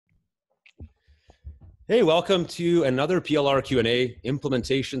Hey, welcome to another PLR Q&A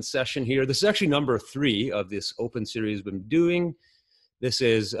implementation session here. This is actually number 3 of this open series we've been doing. This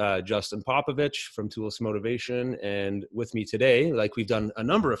is Justin Popovich from Tools Motivation, and with me today, like we've done a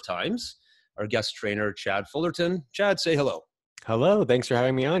number of times, our guest trainer, Chad Fullerton. Chad, say hello. Hello, thanks for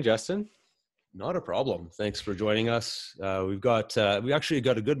having me on, Justin. Not a problem. Thanks for joining us. We actually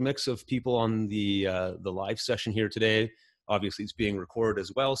got a good mix of people on the live session here today. Obviously, it's being recorded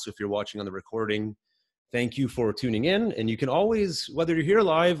as well, so if you're watching on the recording, thank you for tuning in. And you can always, whether you're here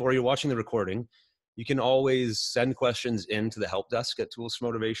live or you're watching the recording, you can always send questions into the help desk at Tools for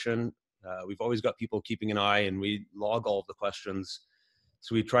Motivation. We've always got people keeping an eye, and we log all of the questions.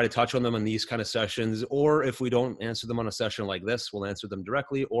 So we try to touch on them in these kind of sessions, or if we don't answer them on a session like this, we'll answer them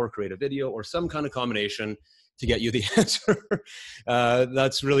directly or create a video or some kind of combination to get you the answer.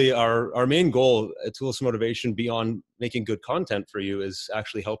 That's really our main goal at Tools for Motivation, beyond making good content for you, is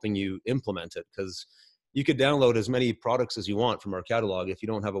actually helping you implement it, because you could download as many products as you want from our catalog. If you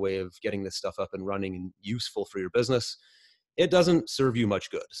don't have a way of getting this stuff up and running and useful for your business, it doesn't serve you much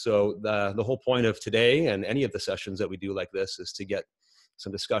good. So the whole point of today and any of the sessions that we do like this is to get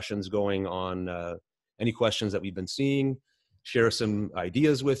some discussions going on any questions that we've been seeing, share some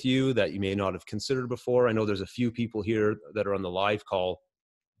ideas with you that you may not have considered before. I know there's a few people here that are on the live call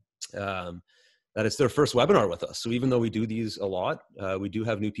that it's their first webinar with us. So even though we do these a lot, we do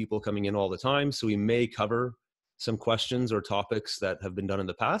have new people coming in all the time. So we may cover some questions or topics that have been done in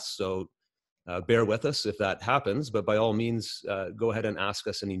the past. So bear with us if that happens, but by all means, go ahead and ask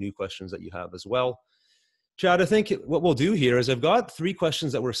us any new questions that you have as well. Chad, I think what we'll do here is I've got 3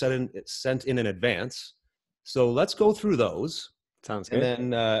 questions that were sent in advance. So let's go through those. Sounds good.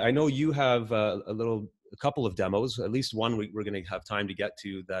 And then I know you have a couple of demos, at least one we're going to have time to get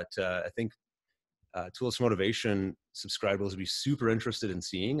to, that I think Tools for Motivation subscribers will be super interested in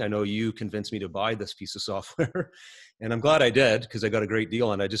seeing. I know you convinced me to buy this piece of software, and I'm glad I did, because I got a great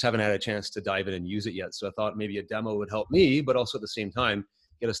deal, and I just haven't had a chance to dive in and use it yet. So I thought maybe a demo would help me, but also at the same time,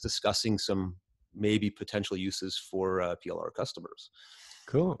 get us discussing some maybe potential uses for PLR customers.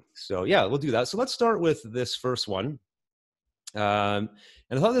 Cool. So yeah, we'll do that. So let's start with this first one. And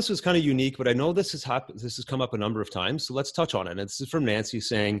I thought this was kind of unique, but I know this has come up a number of times. So let's touch on it. And this is from Nancy,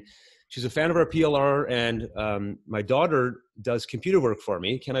 saying she's a fan of our PLR, and my daughter does computer work for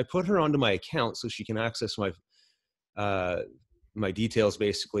me. Can I put her onto my account so she can access my details,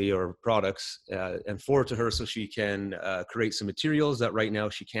 basically, or products, and forward to her so she can create some materials that right now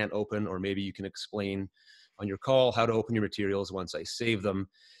she can't open, or maybe you can explain on your call how to open your materials once I save them.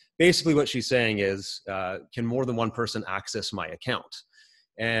 Basically what she's saying is, can more than one person access my account?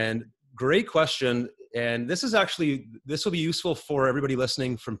 And great question. And this will be useful for everybody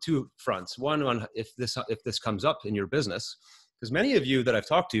listening from 2 fronts. One, on if this comes up in your business, because many of you that I've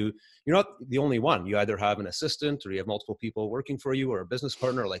talked to, you're not the only one. You either have an assistant, or you have multiple people working for you, or a business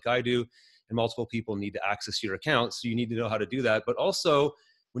partner like I do, and multiple people need to access your account. So you need to know how to do that. But also,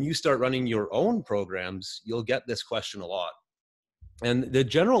 when you start running your own programs, you'll get this question a lot. And the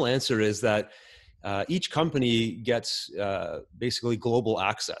general answer is that each company gets basically global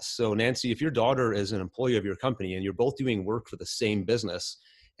access. So Nancy, if your daughter is an employee of your company and you're both doing work for the same business,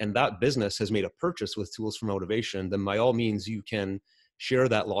 and that business has made a purchase with Tools for Motivation, then by all means, you can share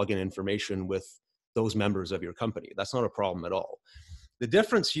that login information with those members of your company. That's not a problem at all. The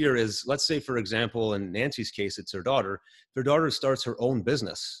difference here is, let's say, for example, in Nancy's case, it's her daughter. If her daughter starts her own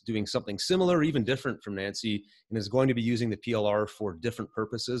business doing something similar, even different from Nancy, and is going to be using the PLR for different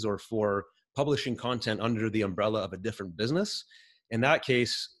purposes, or for publishing content under the umbrella of a different business, in that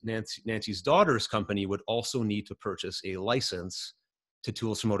case, Nancy's daughter's company would also need to purchase a license to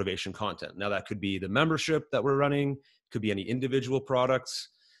Tools for Motivation content. Now, that could be the membership that we're running, could be any individual products,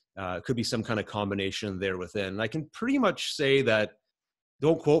 could be some kind of combination there within. And I can pretty much say that,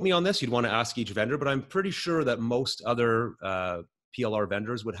 don't quote me on this, you'd want to ask each vendor, but I'm pretty sure that most other PLR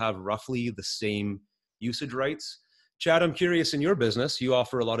vendors would have roughly the same usage rights. Chad, I'm curious, in your business, you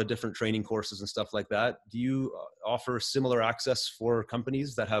offer a lot of different training courses and stuff like that. Do you offer similar access for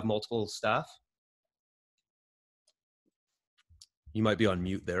companies that have multiple staff? You might be on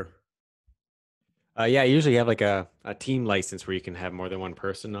mute there. Yeah, I usually have like a team license where you can have more than one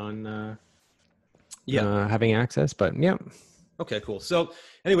person on having access, but yeah. Okay, cool. So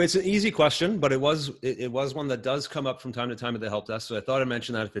anyway, it's an easy question, but it was one that does come up from time to time at the help desk. So I thought I'd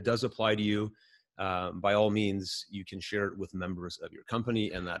mention that if it does apply to you, by all means, you can share it with members of your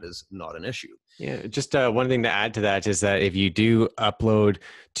company, and that is not an issue. Yeah, just one thing to add to that is that if you do upload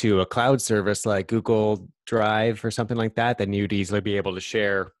to a cloud service like Google Drive or something like that, then you'd easily be able to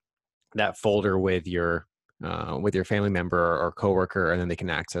share that folder with your family member or coworker, and then they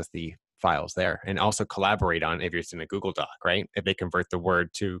can access the files there, and also collaborate on if it's in a Google Doc, right? If they convert the Word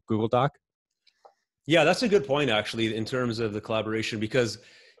to Google Doc. Yeah, that's a good point, actually, in terms of the collaboration, because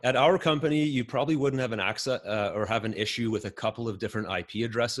at our company, you probably wouldn't have an access or have an issue with a couple of different IP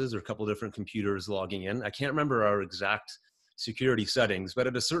addresses or a couple of different computers logging in. I can't remember our exact security settings, but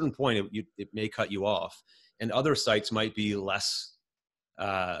at a certain point, it may cut you off. And other sites might be less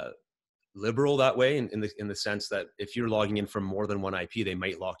liberal that way, in the sense that if you're logging in from more than one IP, they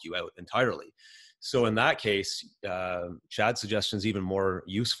might lock you out entirely. So in that case, Chad's suggestion is even more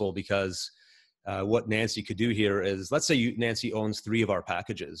useful, because what Nancy could do here is, let's say Nancy owns 3 of our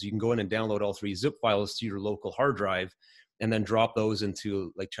packages. You can go in and download all 3 zip files to your local hard drive, and then drop those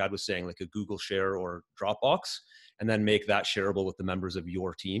into, like Chad was saying, like a Google Share or Dropbox, and then make that shareable with the members of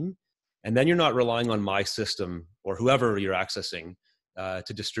your team. And then you're not relying on my system or whoever you're accessing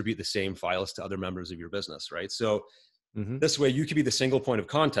to distribute the same files to other members of your business, right? So this way you could be the single point of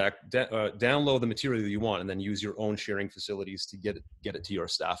contact, download the material you want, and then use your own sharing facilities to get it to your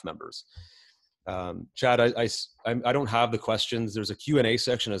staff members. Chad, I don't have the questions. There's a Q&A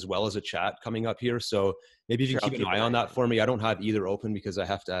section as well as a chat coming up here. So maybe if you keep an eye on that for me. I don't have either open because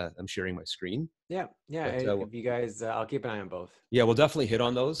I'm sharing my screen. Yeah. If you guys, I'll keep an eye on both. Yeah, we'll definitely hit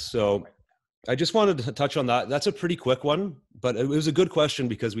on those. So I just wanted to touch on that. That's a pretty quick one, but it was a good question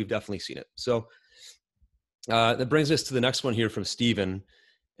because we've definitely seen it. So that brings us to the next one here from Steven.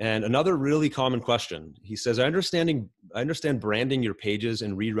 And another really common question. He says, I understand branding your pages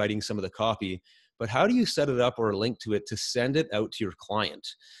and rewriting some of the copy, but how do you set it up or link to it to send it out to your client?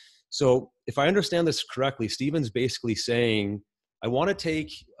 So if I understand this correctly, Steven's basically saying, I want to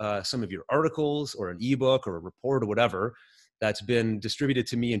take some of your articles or an ebook or a report or whatever that's been distributed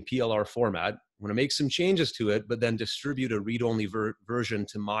to me in PLR format. I want to make some changes to it, but then distribute a read-only version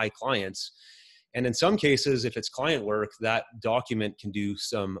to my clients. And in some cases, if it's client work, that document can do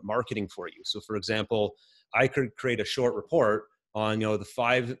some marketing for you. So for example, I could create a short report on the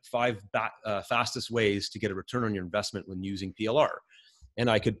five fastest ways to get a return on your investment when using PLR. And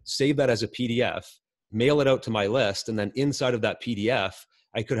I could save that as a PDF, mail it out to my list, and then inside of that PDF,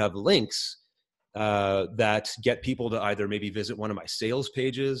 I could have links that get people to either maybe visit one of my sales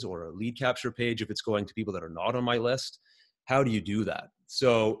pages or a lead capture page if it's going to people that are not on my list. How do you do that?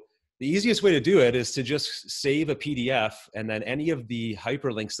 So the easiest way to do it is to just save a PDF, and then any of the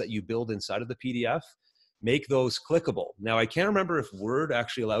hyperlinks that you build inside of the PDF, make those clickable. Now, I can't remember if Word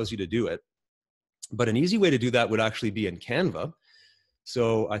actually allows you to do it, but an easy way to do that would actually be in Canva.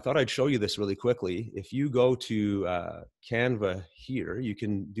 So I thought I'd show you this really quickly. If you go to Canva here, you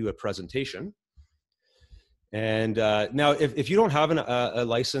can do a presentation. And now, if you don't have a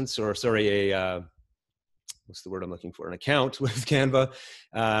license, or sorry, what's the word I'm looking for? An account with Canva,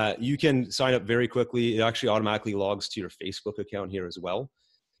 you can sign up very quickly. It actually automatically logs to your Facebook account here as well.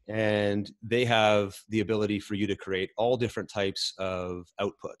 And they have the ability for you to create all different types of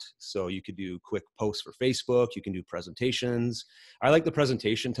output. So you could do quick posts for Facebook. You can do presentations. I like the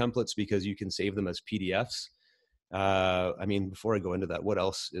presentation templates because you can save them as PDFs. I mean, before I go into that, what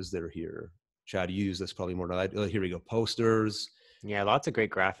else is there here? Chad, you use this probably more than I do. Here we go. Posters. Yeah, lots of great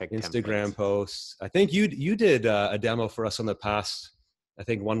graphic Instagram templates. Posts. I think you did a demo for us on the past. I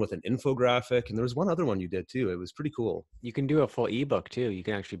think one with an infographic, and there was one other one you did too. It was pretty cool. You can do a full ebook too. You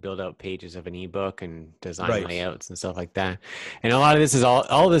can actually build out pages of an ebook and design layouts and stuff like that. And a lot of this is all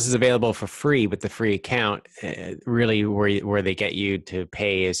of this is available for free with the free account. Really, where they get you to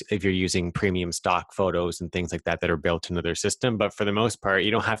pay is if you're using premium stock photos and things like that are built into their system. But for the most part, you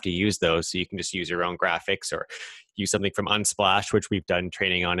don't have to use those. So you can just use your own graphics or use something from Unsplash, which we've done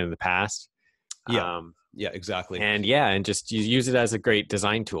training on in the past. Yeah, exactly. And just use it as a great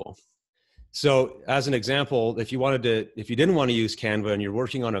design tool. So as an example, if you didn't want to use Canva and you're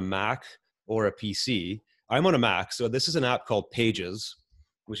working on a Mac or a PC, I'm on a Mac. So this is an app called Pages,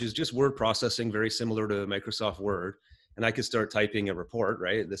 which is just word processing, very similar to Microsoft Word. And I could start typing a report,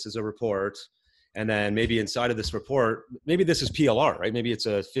 right? This is a report. And then maybe inside of this report, maybe this is PLR, right? Maybe it's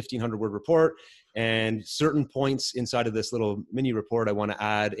a 1,500 word report, and certain points inside of this little mini report, I want to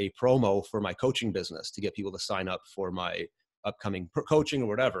add a promo for my coaching business to get people to sign up for my upcoming coaching or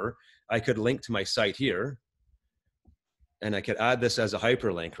whatever. I could link to my site here, and I could add this as a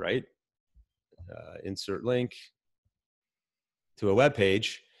hyperlink, right? Insert link to a web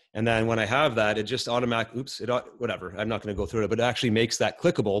page. And then when I have that, it just whatever. I'm not going to go through it, but it actually makes that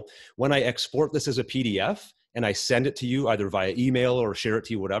clickable. When I export this as a PDF and I send it to you either via email or share it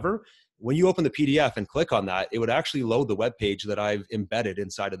to you, whatever, when you open the PDF and click on that, it would actually load the web page that I've embedded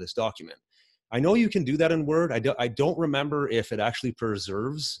inside of this document. I know you can do that in Word. I don't remember if it actually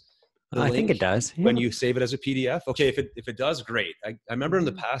preserves the I think link it does. when Yeah. you save it as a PDF? Okay, if it does, great. I remember in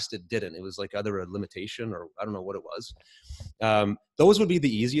the past it didn't. It was like either a limitation or I don't know what it was. Those would be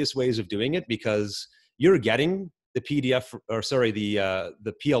the easiest ways of doing it because you're getting the PDF, or sorry, the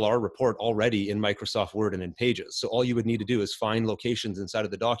PLR report already in Microsoft Word and in Pages. So all you would need to do is find locations inside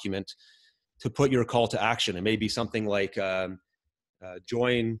of the document to put your call to action. It may be something like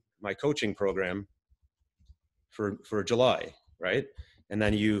join my coaching program for July, right? And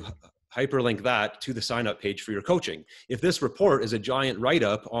then you hyperlink that to the sign up page for your coaching. If this report is a giant write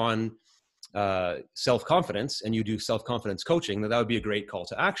up on self-confidence and you do self-confidence coaching, then that would be a great call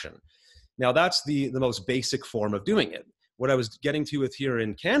to action. Now that's the most basic form of doing it. What I was getting to with here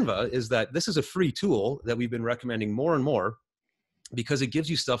in Canva is that this is a free tool that we've been recommending more and more because it gives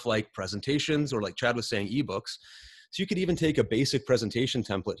you stuff like presentations or, like Chad was saying, ebooks. So you could even take a basic presentation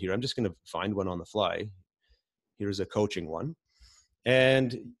template here. I'm just going to find one on the fly. Here's a coaching one.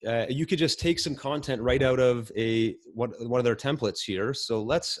 And you could just take some content right out of one of their templates here. So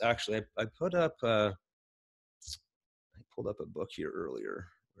let's actually, I pulled up a book here earlier.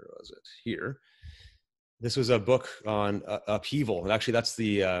 Where was it? Here. This was a book on upheaval. And actually that's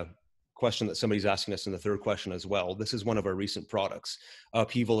the question that somebody's asking us in the third question as well. This is one of our recent products.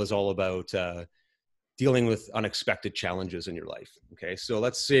 Upheaval is all about dealing with unexpected challenges in your life. Okay, so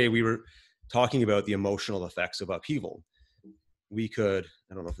let's say we were talking about the emotional effects of upheaval. We could,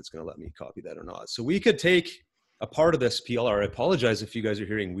 I don't know if it's going to let me copy that or not. So we could take a part of this PLR. I apologize if you guys are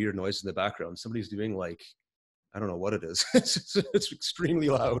hearing weird noise in the background. Somebody's doing like, I don't know what it is. It's extremely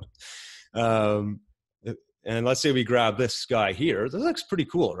loud. And let's say we grab this guy here. This looks pretty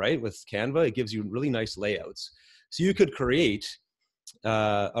cool, right? With Canva, it gives you really nice layouts. So you could create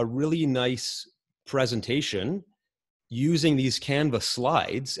a really nice presentation using these Canva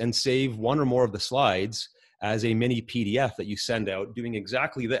slides and save one or more of the slides as a mini PDF that you send out doing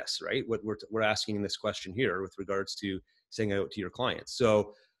exactly this, right? What we're asking in this question here with regards to sending out to your clients.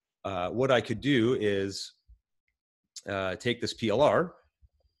 So what I could do is take this PLR,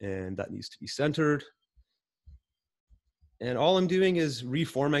 and that needs to be centered. And all I'm doing is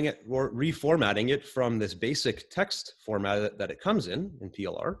reformatting it from this basic text format that it comes in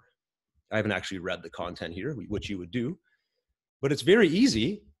PLR. I haven't actually read the content here, which you would do, but it's very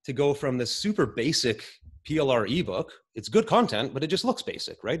easy to go from this super basic PLR ebook. It's good content, but it just looks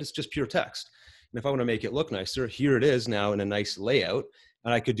basic, right? It's just pure text. And if I want to make it look nicer, here it is now in a nice layout.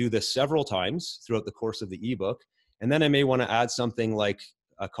 And I could do this several times throughout the course of the ebook. And then I may want to add something like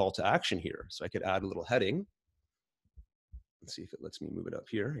a call to action here. So I could add a little heading. Let's see if it lets me move it up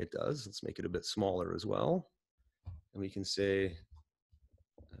here. It does. Let's make it a bit smaller as well. And we can say,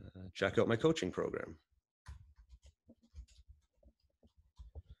 check out my coaching program.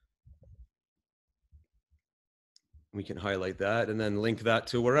 We can highlight that and then link that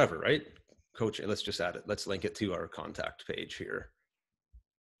to wherever, right? Coaching, let's just add it. Let's link it to our contact page here.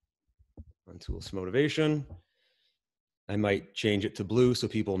 On Tools Motivation. I might change it to blue so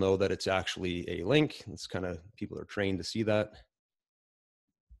people know that it's actually a link. It's kind of, people are trained to see that.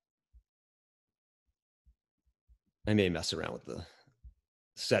 I may mess around with the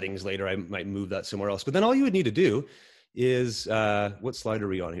settings later. I might move that somewhere else. But then all you would need to do is, what slide are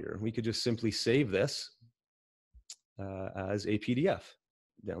we on here? We could just simply save this as a PDF.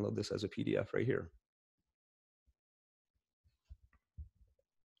 Download this as a PDF right here.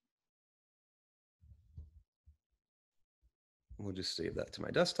 We'll just save that to my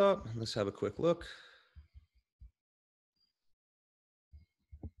desktop. Let's have a quick look.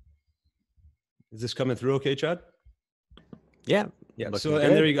 Is this coming through okay, Chad? Yeah. Yeah. So,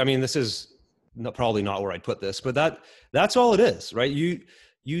 and there you go. I mean, this is probably not where I'd put this, but that's all it is, right?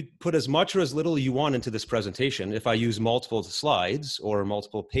 You put as much or as little you want into this presentation. If I use multiple slides or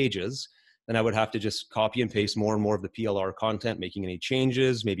multiple pages, then I would have to just copy and paste more and more of the PLR content, making any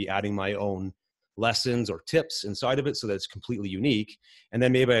changes, maybe adding my own lessons or tips inside of it so that it's completely unique. And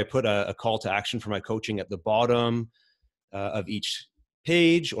then maybe I put a call to action for my coaching at the bottom of each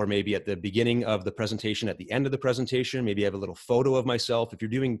page, or maybe at the beginning of the presentation, at the end of the presentation. Maybe I have a little photo of myself. If you're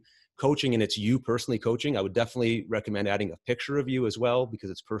doing coaching and it's you personally coaching, I would definitely recommend adding a picture of you as well,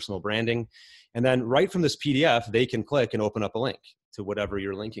 because it's personal branding. And then right from this PDF, they can click and open up a link to whatever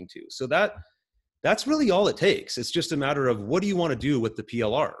you're linking to. So that's really all it takes. It's just a matter of what do you want to do with the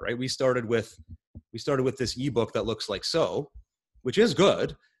PLR, right? We started with this ebook that looks like so, which is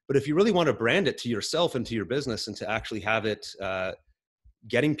good. But if you really want to brand it to yourself and to your business and to actually have it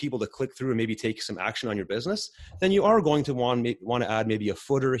getting people to click through and maybe take some action on your business, then you are going to want to add maybe a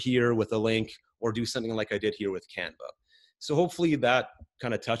footer here with a link, or do something like I did here with Canva. So hopefully that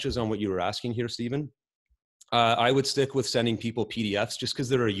kind of touches on what you were asking here, Stephen. I would stick with sending people PDFs just because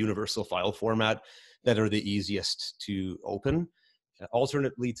they're a universal file format that are the easiest to open.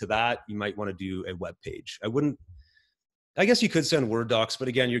 Alternately to that, you might want to do a web page. I guess you could send Word docs, but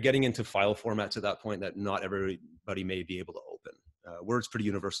again, you're getting into file formats at that point that not everybody may be able to open. Word's pretty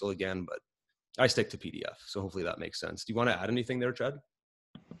universal again, but I stick to PDF. So hopefully that makes sense. Do you want to add anything there, Chad?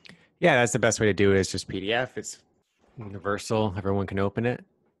 Yeah, that's the best way to do it, is just PDF. It's universal. Everyone can open it.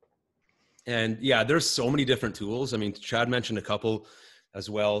 And yeah, there's so many different tools. I mean, Chad mentioned a couple as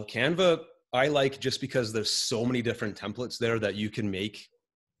well. Canva, I like just because there's so many different templates there that you can make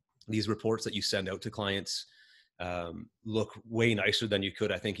these reports that you send out to clients look way nicer than you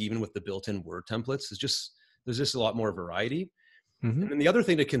could, I think, even with the built-in Word templates. There's just a lot more variety. Mm-hmm. And then the other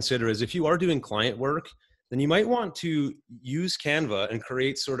thing to consider is if you are doing client work, then you might want to use Canva and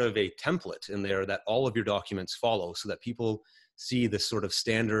create sort of a template in there that all of your documents follow, so that people see this sort of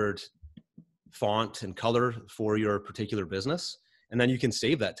standard font and color for your particular business. And then you can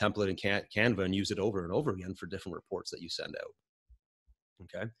save that template in Canva and use it over and over again for different reports that you send out.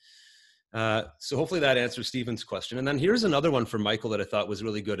 Okay. So hopefully that answers Stephen's question. And then here's another one from Michael that I thought was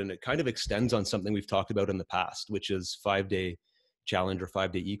really good, and it kind of extends on something we've talked about in the past, which is 5-day challenge or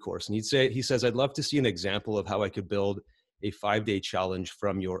 5-day e-course. And he says, I'd love to see an example of how I could build a 5-day challenge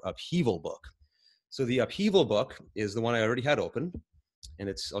from your upheaval book. So the upheaval book is the one I already had open,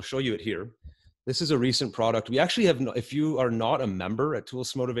 and I'll show you it here. This is a recent product. We actually have, if you are not a member at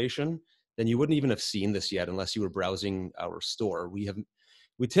Tools Motivation, then you wouldn't even have seen this yet unless you were browsing our store. We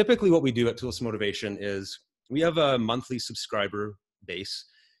typically, what we do at Tools Motivation is we have a monthly subscriber base,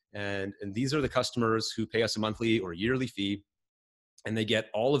 and these are the customers who pay us a monthly or yearly fee, and they get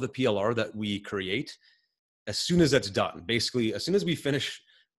all of the PLR that we create as soon as that's done. Basically, as soon as we finish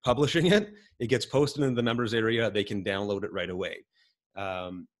publishing it, it gets posted in the members area. They can download it right away.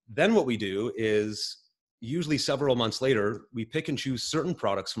 Then what we do is, usually several months later, we pick and choose certain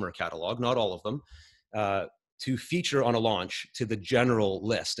products from our catalog, not all of them, to feature on a launch to the general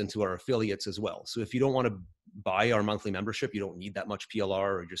list and to our affiliates as well. So if you don't want to buy our monthly membership, you don't need that much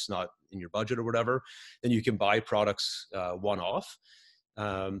PLR, or just not in your budget or whatever, then you can buy products one-off.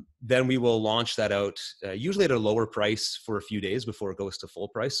 Then we will launch that out usually at a lower price for a few days before it goes to full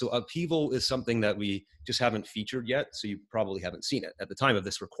price. So upheaval is something that we just haven't featured yet, so you probably haven't seen it at the time of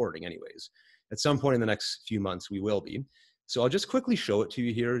this recording anyways. At some point in the next few months we will be. So I'll just quickly show it to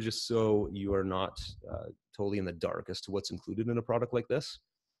you here, just so you are not totally in the dark as to what's included in a product like this.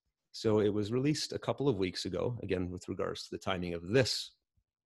 So it was released a couple of weeks ago, again, with regards to the timing of this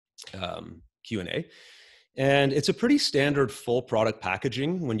Q&A. And it's a pretty standard full product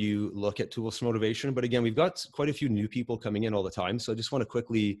packaging when you look at Tools Motivation. But again, we've got quite a few new people coming in all the time. So I just want to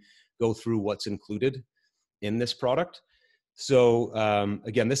quickly go through what's included in this product. So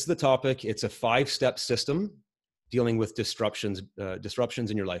again, this is the topic. It's a 5-step system dealing with disruptions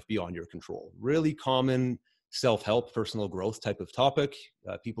in your life beyond your control. Really common self-help, personal growth type of topic.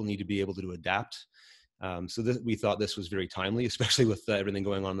 People need to be able to adapt. So we thought this was very timely, especially with everything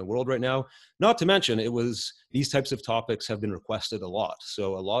going on in the world right now. Not to mention, these types of topics have been requested a lot.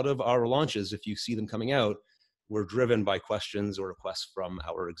 So a lot of our launches, if you see them coming out, were driven by questions or requests from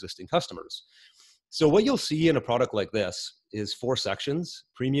our existing customers. So what you'll see in a product like this is 4 sections: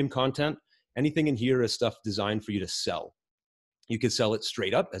 premium content. Anything in here is stuff designed for you to sell. You could sell it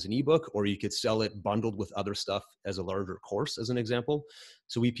straight up as an ebook, or you could sell it bundled with other stuff as a larger course, as an example.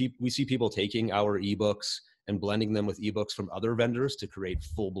 So we see people taking our ebooks and blending them with ebooks from other vendors to create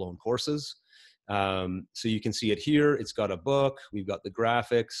full-blown courses. So you can see it here. It's got a book. We've got the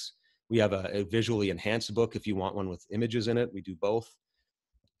graphics. We have a visually enhanced book if you want one with images in it. We do both.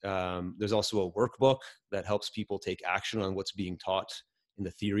 There's also a workbook that helps people take action on what's being taught in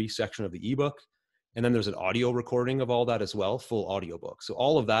the theory section of the ebook. And then there's an audio recording of all that as well, full audiobook. So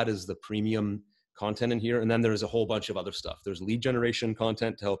all of that is the premium content in here. And then there's a whole bunch of other stuff. There's lead generation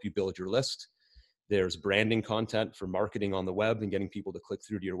content to help you build your list. There's branding content for marketing on the web and getting people to click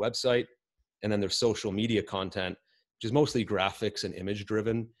through to your website. And then there's social media content, which is mostly graphics and image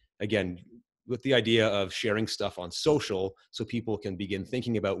driven. Again, with the idea of sharing stuff on social so people can begin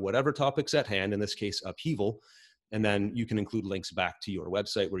thinking about whatever topics at hand, in this case, upheaval. And then you can include links back to your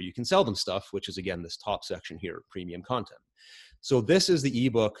website where you can sell them stuff, which is, again, this top section here, premium content. So this is the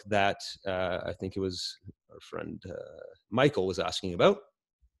ebook that I think it was our friend Michael was asking about.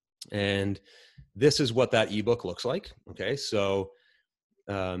 And this is what that ebook looks like. Okay, so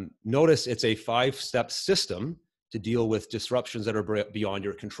notice it's a 5-step system to deal with disruptions that are beyond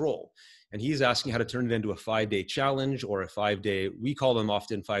your control. And he's asking how to turn it into a 5-day challenge or a 5-day, we call them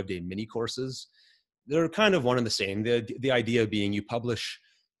often 5-day mini courses. They're kind of one and the same. The idea being you publish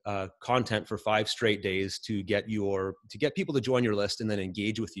content for 5 straight days to get people to join your list and then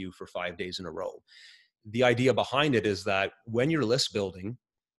engage with you for 5 days in a row. The idea behind it is that when you're list building,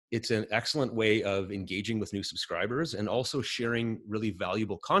 it's an excellent way of engaging with new subscribers and also sharing really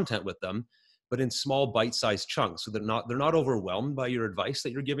valuable content with them, but in small bite-sized chunks, so they're not overwhelmed by your advice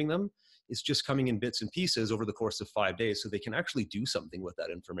that you're giving them. It's just coming in bits and pieces over the course of 5 days, so they can actually do something with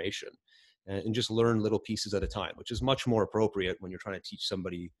that information and just learn little pieces at a time, which is much more appropriate when you're trying to teach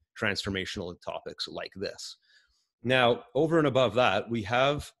somebody transformational topics like this. Now, over and above that,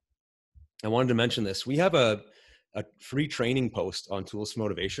 I wanted to mention this. We have a free training post on Tools for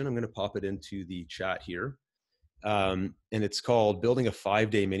Motivation. I'm going to pop it into the chat here. And it's called Building a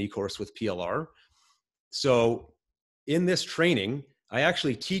 5-Day Mini Course with PLR. So in this training, I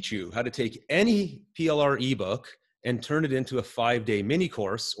actually teach you how to take any PLR ebook and turn it into a 5-day mini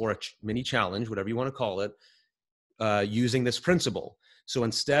course or a mini challenge, whatever you want to call it, using this principle. So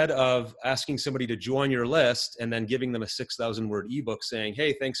instead of asking somebody to join your list and then giving them a 6,000 word ebook saying,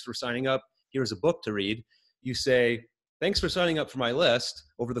 hey, thanks for signing up, here's a book to read, you say, thanks for signing up for my list.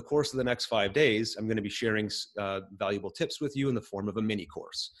 Over the course of the next 5 days, I'm going to be sharing valuable tips with you in the form of a mini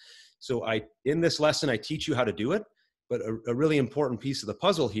course. So in this lesson, I teach you how to do it, but a really important piece of the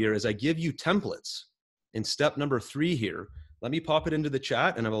puzzle here is I give you templates. In step number 3 here, let me pop it into the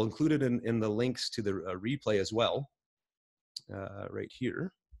chat and I will include it in the links to the replay as well, right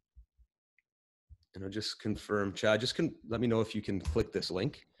here. And I'll just confirm, Chad, let me know if you can click this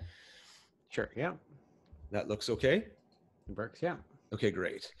link. Sure, yeah. That looks okay? It works, yeah. Okay,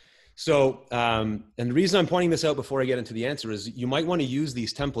 great. So, and the reason I'm pointing this out before I get into the answer is you might want to use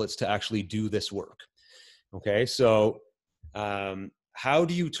these templates to actually do this work. Okay, so how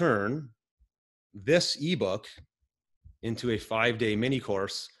do you turn this ebook into a 5-day mini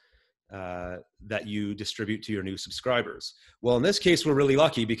course that you distribute to your new subscribers? Well, in this case, we're really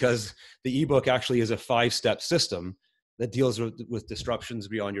lucky because the ebook actually is a 5-step system that deals with disruptions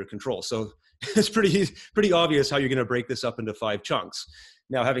beyond your control. So it's pretty obvious how you're going to break this up into 5 chunks.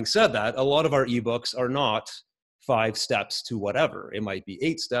 Now, having said that, a lot of our ebooks are not 5 steps to whatever. It might be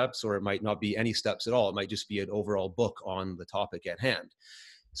 8 steps, or it might not be any steps at all. It might just be an overall book on the topic at hand.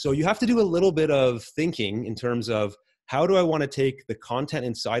 So you have to do a little bit of thinking in terms of how do I want to take the content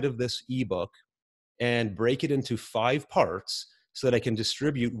inside of this ebook and break it into 5 parts so that I can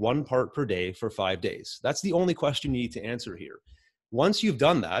distribute 1 part per day for 5 days. That's the only question you need to answer here. Once you've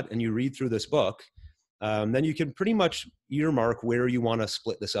done that and you read through this book, then you can pretty much earmark where you want to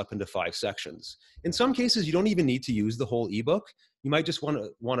split this up into 5 sections. In some cases, you don't even need to use the whole ebook. You might just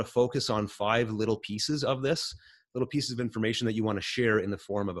want to focus on 5 little pieces of this, little pieces of information that you want to share in the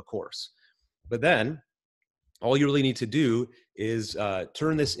form of a course. But then all you really need to do is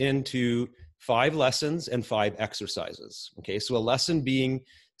turn this into 5 lessons and 5 exercises. Okay, so a lesson being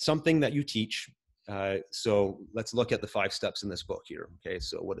something that you teach. So let's look at the 5 steps in this book here. Okay,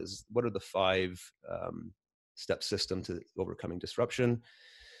 so what are the 5 step system to overcoming disruption?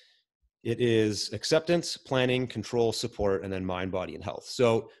 It is acceptance, planning, control, support, and then mind, body, and health.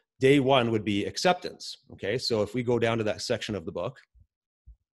 So day 1 would be acceptance. Okay, so if we go down to that section of the book,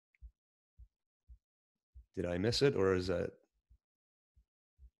 did I miss it, or is it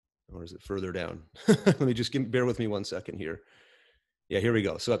further down? Let me just bear with me 1 second here. Yeah, here we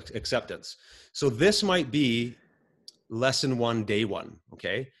go. So acceptance. So this might be lesson 1, day 1.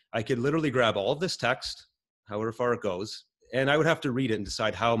 Okay, I could literally grab all of this text, however far it goes, and I would have to read it and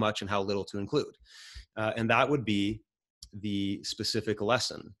decide how much and how little to include. And that would be the specific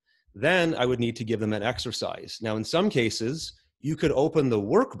lesson. Then I would need to give them an exercise. Now, in some cases, you could open the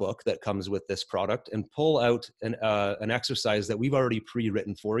workbook that comes with this product and pull out an exercise that we've already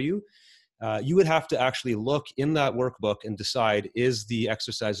pre-written for you. You would have to actually look in that workbook and decide, is the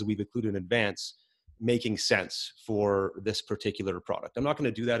exercise that we've included in advance making sense for this particular product? I'm not going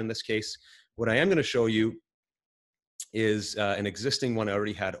to do that in this case. What I am going to show you is an existing one I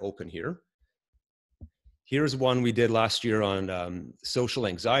already had open here. Here's one we did last year on social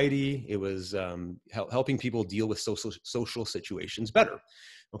anxiety. It was helping people deal with social situations better.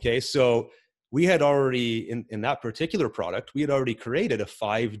 Okay, so we had already, in that particular product, we had already created a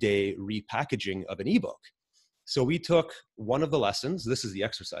 5-day repackaging of an ebook. So we took one of the lessons, this is the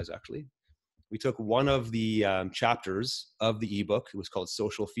exercise actually, we took one of the chapters of the ebook, it was called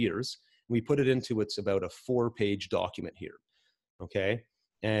Social Fears, and we put it into, it's about a 4-page document here, okay?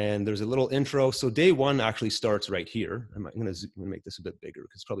 And there's a little intro. So day 1 actually starts right here. I'm going to make this a bit bigger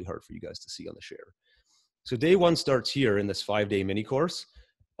because it's probably hard for you guys to see on the share. So day 1 starts here in this 5-day mini course.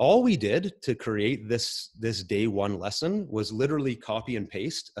 All we did to create this day 1 lesson was literally copy and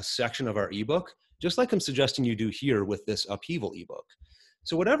paste a section of our ebook, just like I'm suggesting you do here with this upheaval ebook.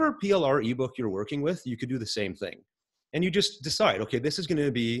 So whatever PLR ebook you're working with, you could do the same thing. And you just decide, okay, this is going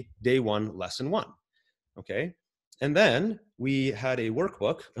to be day one, lesson one. Okay. And then we had a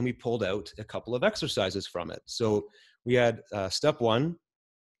workbook and we pulled out a couple of exercises from it. So we had step one,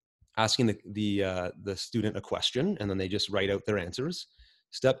 asking the student a question, and then they just write out their answers.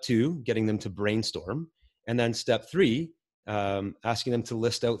 Step two, getting them to brainstorm. And then step three, asking them to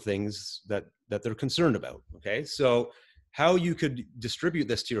list out things that they're concerned about. Okay. So how you could distribute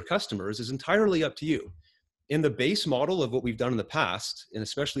this to your customers is entirely up to you. In the base model of what we've done in the past, and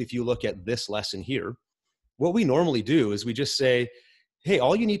especially if you look at this lesson here, what we normally do is we just say, hey,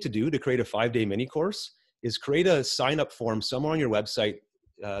 all you need to do to create a 5-day mini course is create a sign-up form somewhere on your website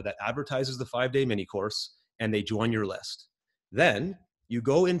that advertises the 5-day mini course, and they join your list. Then you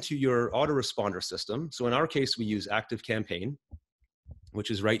go into your autoresponder system. So in our case, we use ActiveCampaign,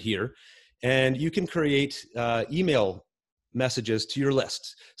 which is right here. And you can create email messages to your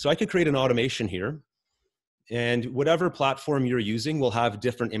list. So I could create an automation here. And whatever platform you're using will have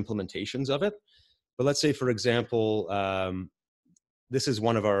different implementations of it. But let's say, for example, this is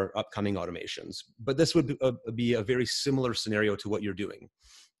one of our upcoming automations. But this would be a very similar scenario to what you're doing.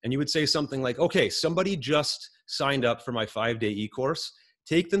 And you would say something like, okay, somebody just signed up for my 5-day e-course.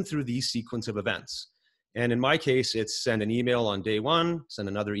 Take them through these sequence of events. And in my case, it's send an email on day one, send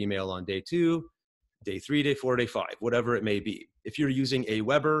another email on day two, day three, day four, day five, whatever it may be. If you're using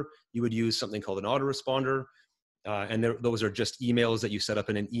Aweber, you would use something called an autoresponder. And those are just emails that you set up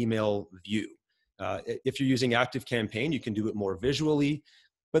in an email view. If you're using ActiveCampaign, you can do it more visually.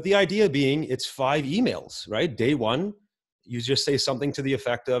 But the idea being, it's 5 emails, right? Day one, you just say something to the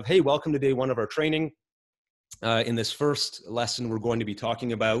effect of, hey, welcome to day one of our training. In this first lesson, we're going to be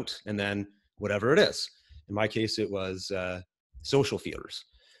talking about, and then whatever it is. In my case, it was social fears.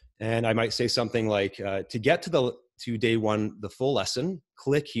 And I might say something like, to get to day one, the full lesson,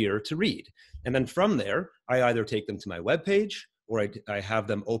 click here to read. And then from there, I either take them to my webpage, or I have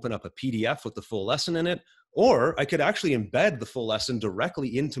them open up a PDF with the full lesson in it, or I could actually embed the full lesson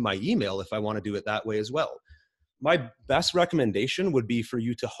directly into my email if I want to do it that way as well. My best recommendation would be for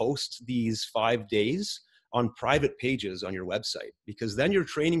you to host these 5 days on private pages on your website, because then you're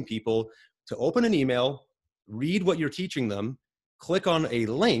training people to open an email, read what you're teaching them, click on a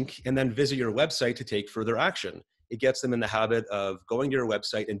link, and then visit your website to take further action. It gets them in the habit of going to your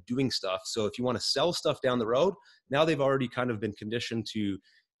website and doing stuff. So if you want to sell stuff down the road, now they've already kind of been conditioned to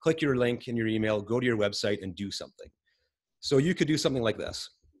click your link in your email, go to your website and do something. So you could do something like this.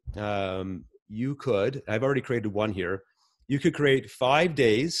 You could, I've already created one here. You could create 5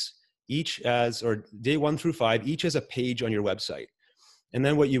 days, each as, or day 1 through 5, each as a page on your website. And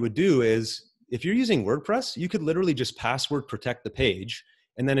then what you would do is, if you're using WordPress, you could literally just password protect the page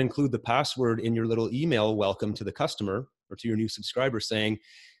and then include the password in your little email welcome to the customer or to your new subscriber saying,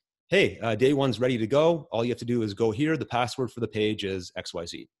 hey, day one's ready to go. All you have to do is go here. The password for the page is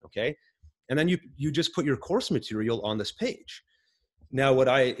XYZ, okay? And then you just put your course material on this page. Now,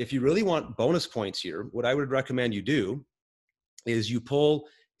 if you really want bonus points here, what I would recommend you do is you pull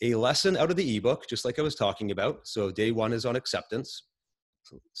a lesson out of the ebook, just like I was talking about. So day one is on acceptance.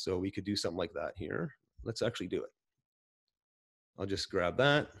 So we could do something like that here. Let's actually do it. I'll just grab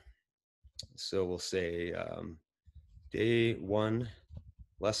that. So we'll say day one,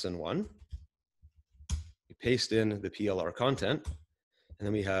 lesson one. We paste in the PLR content, and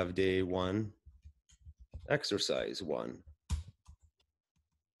then we have day one, exercise one.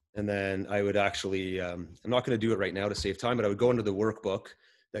 And then I would actually, I'm not going to do it right now to save time, but I would go into the workbook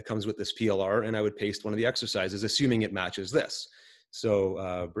that comes with this PLR, and I would paste one of the exercises, assuming it matches this.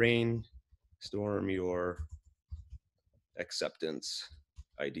 So brainstorm your acceptance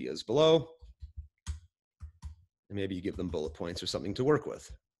ideas below. And maybe you give them bullet points or something to work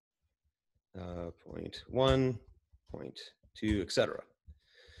with. Point 1, point 2, etc.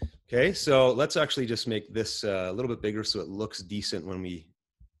 Okay, so let's actually just make this a little bit bigger so it looks decent when we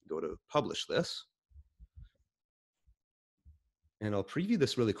go to publish this. And I'll preview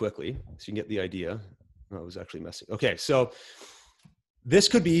this really quickly so you can get the idea. Oh, it was actually messy. Okay, so this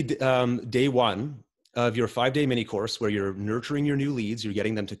could be day one of your 5-day mini course where you're nurturing your new leads. You're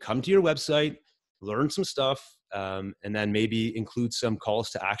getting them to come to your website, learn some stuff, and then maybe include some calls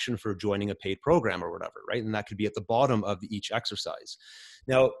to action for joining a paid program or whatever, right? And that could be at the bottom of each exercise.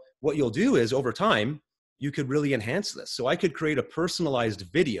 Now, what you'll do is over time, you could really enhance this. So I could create a personalized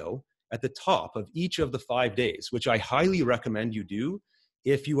video at the top of each of the 5 days, which I highly recommend you do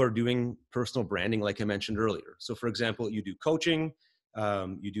if you are doing personal branding, like I mentioned earlier. So for example, you do coaching,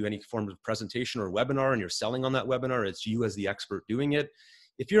 you do any form of presentation or webinar, and you're selling on that webinar, it's you as the expert doing it.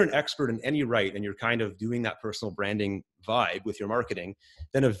 if you're an expert in any right and you're kind of doing that personal branding vibe with your marketing,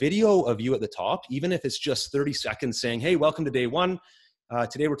 then a video of you at the top, even if it's just 30 seconds saying, hey, welcome to day one.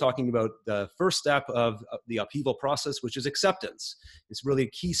 Today we're talking about the first step of the upheaval process, which is acceptance. It's really a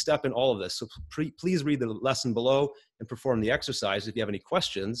key step in all of this. So please read the lesson below and perform the exercise. If you have any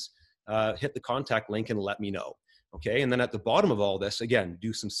questions, hit the contact link and let me know. Okay, and then at the bottom of all this, again,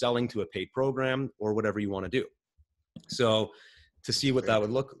 do some selling to a paid program or whatever you want to do. So to see what that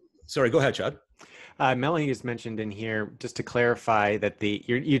would look, sorry, go ahead, Chad. Melanie just mentioned in here, just to clarify that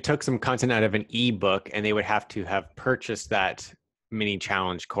you took some content out of an ebook and they would have to have purchased that mini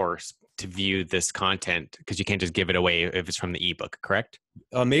challenge course to view this content, because you can't just give it away if it's from the ebook, correct?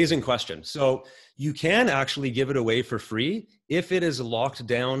 Amazing question. So you can actually give it away for free if it is locked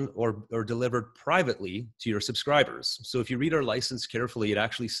down or delivered privately to your subscribers. So if you read our license carefully, it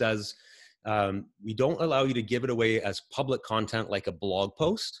actually says we don't allow you to give it away as public content like a blog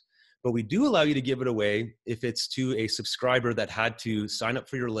post, but we do allow you to give it away if it's to a subscriber that had to sign up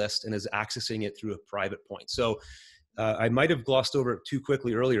for your list and is accessing it through a private point. So I might have glossed over it too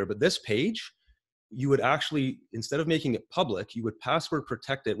quickly earlier, but this page, you would actually, instead of making it public, you would password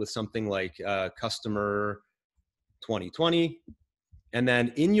protect it with something like customer 2020. And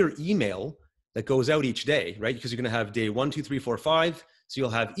then in your email that goes out each day, right? Because you're going to have day 1, 2, 3, 4, 5. So you'll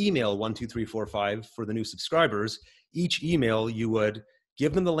have email 1, 2, 3, 4, 5 for the new subscribers. Each email, you would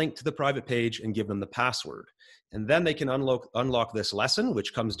give them the link to the private page and give them the password. And then they can unlock this lesson,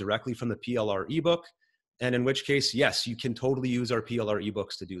 which comes directly from the PLR ebook. And in which case, yes, you can totally use our PLR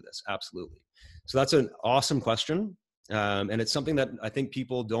ebooks to do this. Absolutely. So that's an awesome question. And it's something that I think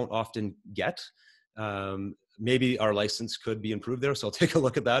people don't often get. Maybe our license could be improved there. So I'll take a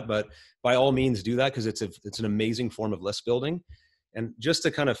look at that, but by all means do that, because it's an amazing form of list building. And just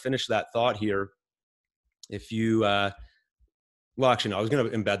to kind of finish that thought here, if you, well, actually, no, I was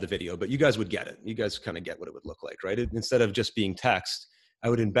going to embed the video, but you guys would get it. You guys kind of get what it would look like, right? Instead of just being text, I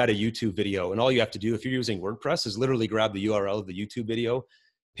would embed a YouTube video, and all you have to do if you're using WordPress is literally grab the URL of the YouTube video,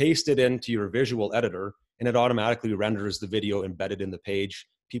 paste it into your visual editor, and it automatically renders the video embedded in the page.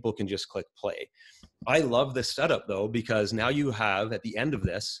 People can just click play. I love this setup though, because now you have at the end of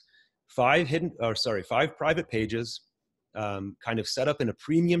this, 5 private pages kind of set up in a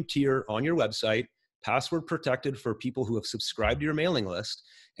premium tier on your website, password protected for people who have subscribed to your mailing list.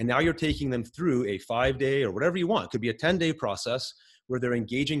 And now you're taking them through a 5-day or whatever you want. It could be a 10-day process where they're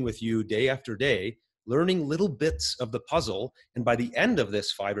engaging with you day after day, learning little bits of the puzzle. And by the end of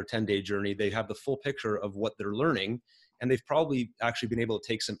this 5 or 10-day journey, they have the full picture of what they're learning. And they've probably actually been able to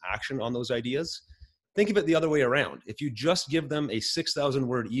take some action on those ideas. Think of it the other way around. If you just give them a 6,000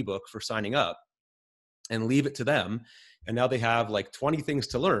 word ebook for signing up and leave it to them, and now they have like 20 things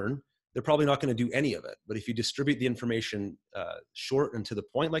to learn, they're probably not going to do any of it. But if you distribute the information short and to the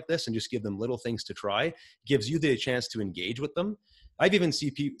point like this and just give them little things to try, it gives you the chance to engage with them. I've even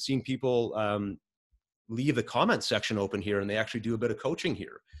seen people leave the comment section open here, and they actually do a bit of coaching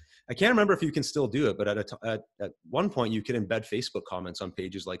here. I can't remember if you can still do it, but at one point you could embed Facebook comments on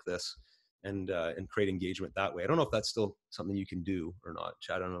pages like this and create engagement that way. I don't know if that's still something you can do or not.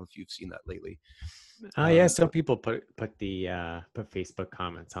 Chad, I don't know if you've seen that lately. Yeah, some people put Facebook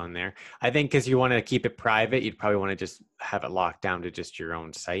comments on there. I think because you want to keep it private, you'd probably want to just have it locked down to just your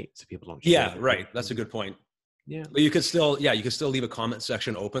own site so people don't. Yeah, right. That's a good point. Yeah, but you could still leave a comment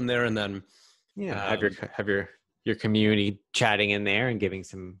section open there, and then have your community chatting in there and giving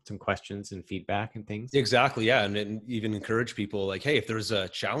some questions and feedback and things. Exactly. Yeah. And even encourage people like, hey, if there's a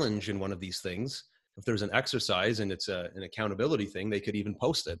challenge in one of these things, if there's an exercise and it's an accountability thing, they could even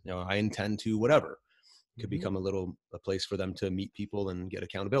post it. You know, I intend to whatever. It could become a place for them to meet people and get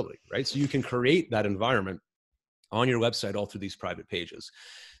accountability, right? So you can create that environment on your website all through these private pages.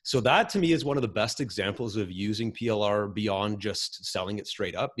 So that to me is one of the best examples of using PLR beyond just selling it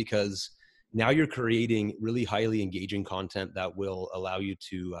straight up, because now you're creating really highly engaging content that will allow you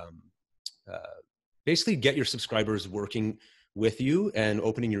to basically get your subscribers working with you and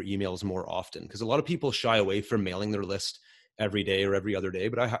opening your emails more often. Because a lot of people shy away from mailing their list every day or every other day,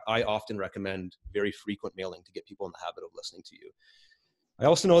 but I often recommend very frequent mailing to get people in the habit of listening to you. I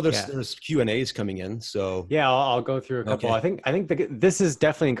also know there's Q&As coming in, so yeah, I'll go through a couple. Okay. I think this is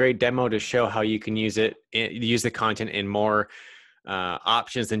definitely a great demo to show how you can use the content in more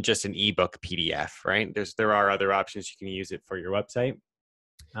options than just an ebook PDF, right? There are other options you can use it for your website.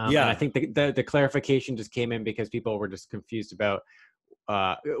 And I think the clarification just came in because people were just confused about.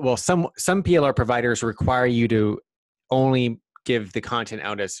 Some PLR providers require you to only give the content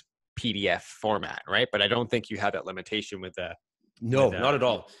out as PDF format, right? But I don't think you have that limitation with the. No, not at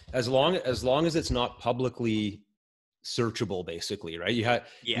all. As long as it's not publicly searchable basically, right? You had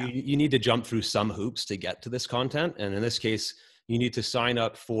Yeah. you need to jump through some hoops to get to this content, and in this case, you need to sign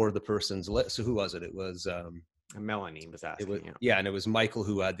up for the person's list. So who was it? It was Melanie was it was asking. Yeah. yeah, and it was Michael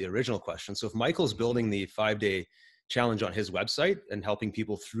who had the original question. So if Michael's building the 5-day challenge on his website and helping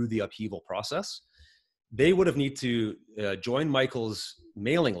people through the upheaval process, they would have need to join Michael's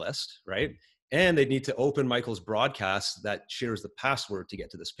mailing list, right? And they'd need to open Michael's broadcast that shares the password to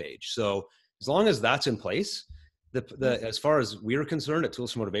get to this page. So as long as that's in place, as far as we're concerned at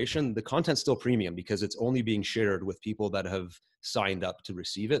Tools for Motivation, the content's still premium because it's only being shared with people that have signed up to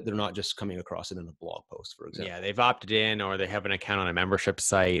receive it. They're not just coming across it in a blog post, for example. Yeah, they've opted in, or they have an account on a membership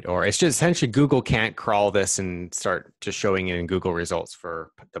site, or it's just essentially Google can't crawl this and start just showing it in Google results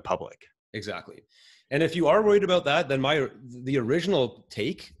for the public. Exactly. And if you are worried about that, then the original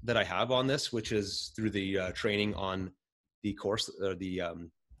take that I have on this, which is through the training on the course, or the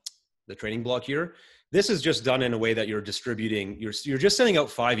training blog here, this is just done in a way that you're distributing. You're just sending out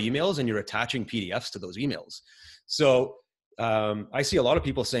 5 emails and you're attaching PDFs to those emails. So I see a lot of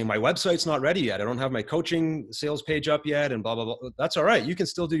people saying my website's not ready yet. I don't have my coaching sales page up yet, and blah blah blah. That's all right. You can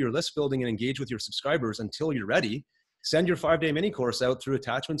still do your list building and engage with your subscribers until you're ready. Send your 5-day mini course out through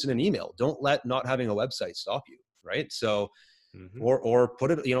attachments in an email. Don't let not having a website stop you, right? So, or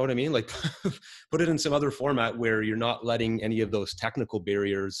put it, you know what I mean? Like put it in some other format where you're not letting any of those technical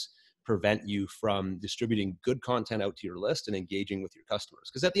barriers prevent you from distributing good content out to your list and engaging with your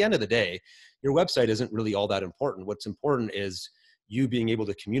customers. Because at the end of the day, your website isn't really all that important. What's important is you being able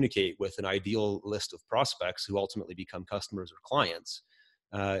to communicate with an ideal list of prospects who ultimately become customers or clients.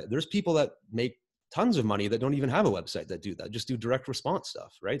 There's people that make tons of money that don't even have a website that do that, just do direct response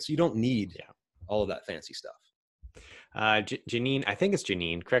stuff, right? So you don't need all of that fancy stuff. Janine, I think it's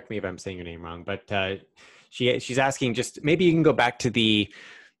Janine, correct me if I'm saying your name wrong, but she's asking, just maybe you can go back to the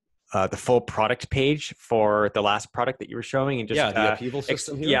full product page for the last product that you were showing, and just the upheaval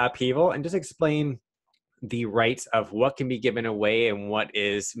system here. Upheaval, and just explain the rights of what can be given away and what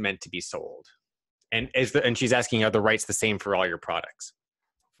is meant to be sold. And she's asking, are the rights the same for all your products?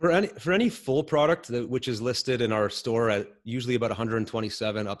 For any full product which is listed in our store at usually about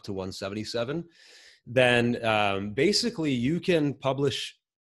 127 up to 177, then basically you can publish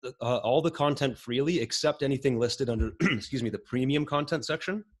all the content freely except anything listed under excuse me, the premium content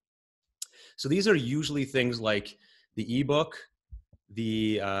section. So these are usually things like the ebook,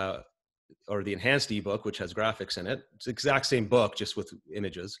 or the enhanced ebook, which has graphics in it. It's the exact same book, just with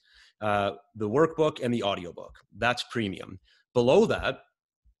images. The workbook and the audiobook. That's premium. Below that,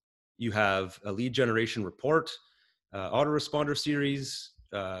 you have a lead generation report, autoresponder series.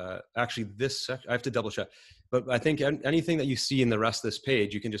 Actually, I have to double check, but I think anything that you see in the rest of this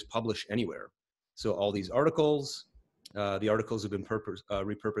page, you can just publish anywhere. So all these articles, the articles have been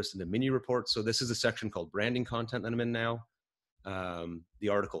repurposed into mini reports. So this is a section called branding content that I'm in now. The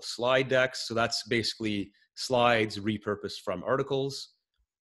article slide decks. So that's basically slides repurposed from articles,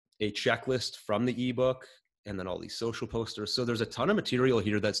 a checklist from the ebook, and then all these social posters. So there's a ton of material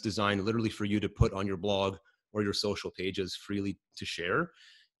here that's designed literally for you to put on your blog or your social pages freely to share.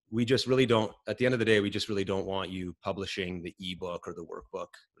 We just really don't, at the end of the day, we just really don't want you publishing the ebook or the workbook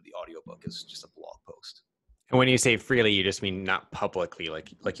or the audiobook as just a blog post. And when you say freely, you just mean not publicly,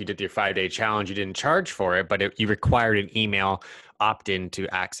 like you did your 5-day challenge. You didn't charge for it, but you required an email opt-in to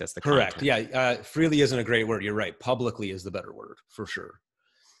access the content. Correct. Yeah. Freely isn't a great word. You're right. Publicly is the better word for sure.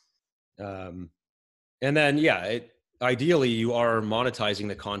 And then, ideally you are monetizing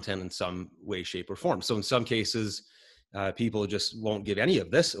the content in some way, shape, or form. So in some cases, people just won't give any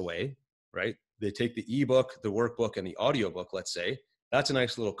of this away, right? They take the ebook, the workbook, and the audiobook, let's say. That's a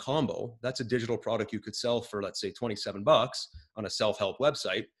nice little combo. That's a digital product you could sell for, let's say, $27 on a self-help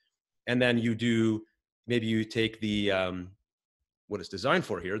website. And then maybe you take the, what it's designed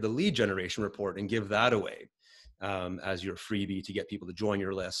for here, the lead generation report, and give that away as your freebie to get people to join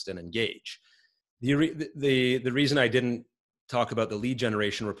your list and engage. The reason I didn't talk about the lead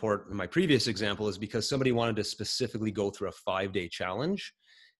generation report in my previous example is because somebody wanted to specifically go through a 5-day challenge.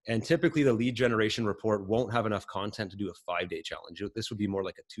 And typically the lead generation report won't have enough content to do a 5-day challenge. This would be more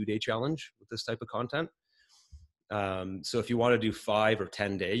like a 2-day challenge with this type of content. So if you want to do 5 or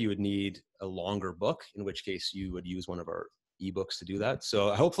 10-day, you would need a longer book, in which case you would use one of our ebooks to do that.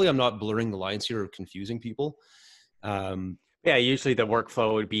 So hopefully I'm not blurring the lines here or confusing people. Yeah, usually the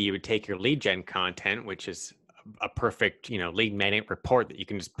workflow would be you would take your lead gen content, which is a perfect, lead magnet report that you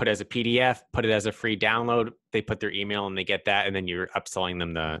can just put as a PDF, put it as a free download. They put their email and they get that, and then you're upselling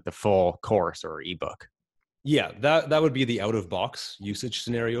them the full course or ebook. Yeah, that would be the out-of-box usage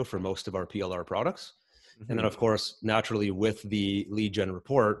scenario for most of our PLR products. Mm-hmm. And then, of course, naturally with the lead gen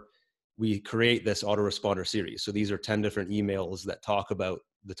report, we create this autoresponder series. So these are 10 different emails that talk about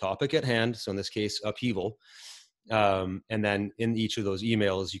the topic at hand. So in this case, upheaval. And then in each of those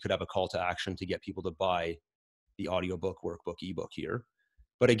emails, you could have a call to action to get people to buy the audiobook, workbook, ebook here.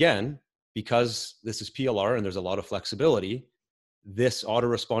 But again, because this is PLR and there's a lot of flexibility, this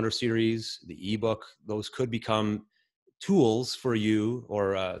autoresponder series, the ebook, those could become tools for you,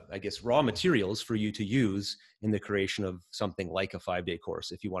 or I guess raw materials for you to use in the creation of something like a 5-day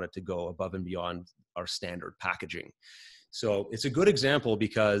course if you wanted to go above and beyond our standard packaging. So it's a good example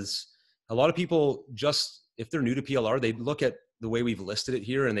because a lot of people, just if they're new to PLR, they look at the way we've listed it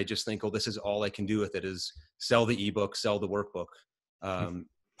here and they just think, oh, this is all I can do with it is sell the ebook, sell the workbook,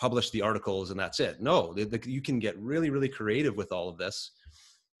 publish the articles, and that's it. No, you can get really, really creative with all of this.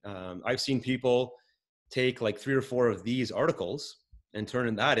 I've seen people take like 3 or 4 of these articles and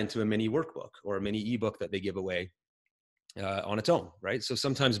turn that into a mini workbook or a mini ebook that they give away on its own, right? So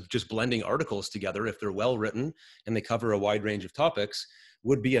sometimes just blending articles together, if they're well written and they cover a wide range of topics,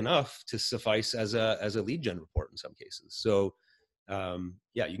 would be enough to suffice as a lead gen report in some cases. So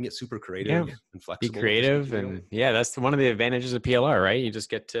yeah, you can get super creative and flexible. Be creative, and yeah, that's one of the advantages of PLR, right? You just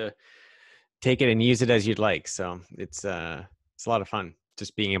get to take it and use it as you'd like. So it's a lot of fun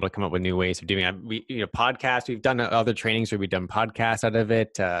just being able to come up with new ways of doing it. We, podcasts, we've done other trainings where we've done podcasts out of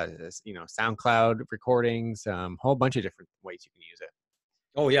it, SoundCloud recordings, whole bunch of different ways you can use it.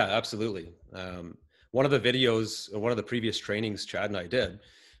 Oh yeah, absolutely. One of the videos, or one of the previous trainings Chad and I did,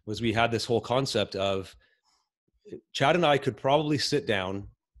 was we had this whole concept of Chad and I could probably sit down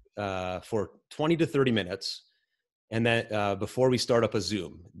for 20 to 30 minutes. And then before we start up a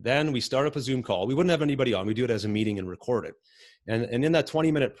Zoom, then we start up a Zoom call. We wouldn't have anybody on. We do it as a meeting and record it. And in that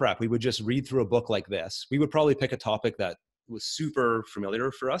 20-minute prep, we would just read through a book like this. We would probably pick a topic that was super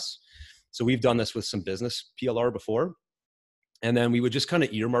familiar for us. So we've done this with some business PLR before. And then we would just kind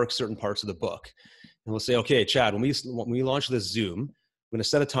of earmark certain parts of the book. And we'll say, okay, Chad, when we launch this Zoom, we're going to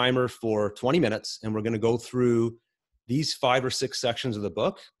set a timer for 20 minutes and we're going to go through these 5 or 6 sections of the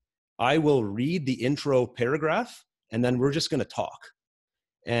book. I will read the intro paragraph and then we're just going to talk.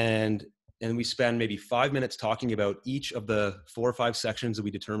 And we spend maybe 5 minutes talking about each of the 4 or 5 sections that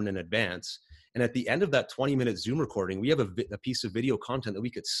we determine in advance. And at the end of that 20-minute Zoom recording, we have a piece of video content that we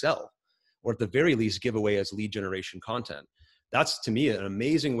could sell, or at the very least give away as lead generation content. That's, to me, an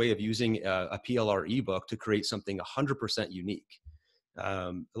amazing way of using a PLR ebook to create something 100% unique.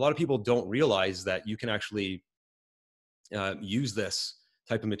 A lot of people don't realize that you can actually use this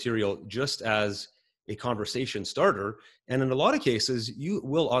type of material just as a conversation starter. And in a lot of cases, you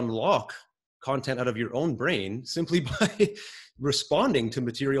will unlock content out of your own brain simply by responding to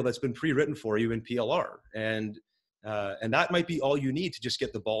material that's been pre-written for you in PLR. And that might be all you need to just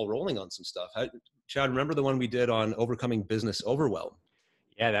get the ball rolling on some stuff. Chad, remember the one we did on overcoming business overwhelm?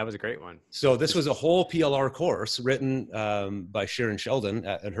 Yeah, that was a great one. So this was a whole PLR course written by Sharon Sheldon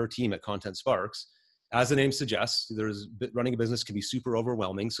and her team at Content Sparks. As the name suggests, running a business can be super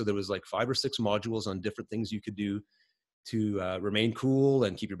overwhelming. So there was like 5 or 6 modules on different things you could do to remain cool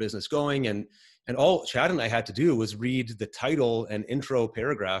and keep your business going. And all Chad and I had to do was read the title and intro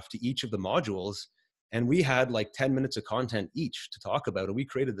paragraph to each of the modules. And we had like 10 minutes of content each to talk about. And we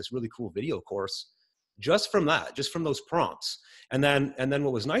created this really cool video course just from that, just from those prompts. And then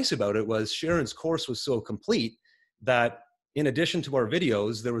what was nice about it was Sharon's course was so complete that in addition to our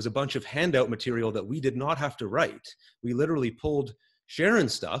videos, there was a bunch of handout material that we did not have to write. We literally pulled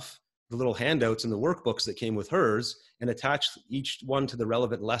Sharon's stuff, the little handouts and the workbooks that came with hers, and attached each one to the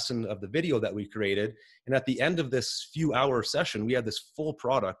relevant lesson of the video that we created. And at the end of this few-hour session, we had this full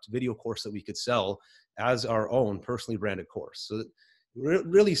product video course that we could sell as our own personally branded course. So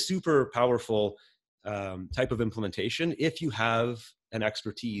really super powerful type of implementation if you have an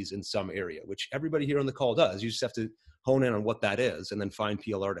expertise in some area, which everybody here on the call does. You just have to hone in on what that is and then find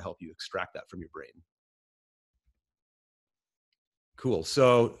PLR to help you extract that from your brain. Cool.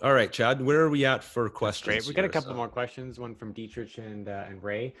 So, all right, Chad, where are we at for questions? Great. We got a couple more questions. One from Dietrich and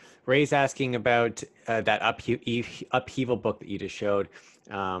Ray. Ray's asking about that upheaval book that you just showed.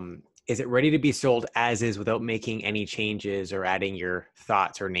 Is it ready to be sold as is without making any changes or adding your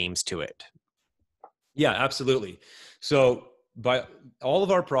thoughts or names to it? Yeah, absolutely. So by all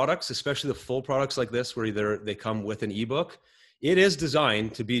of our products, especially the full products like this, where they come with an ebook, it is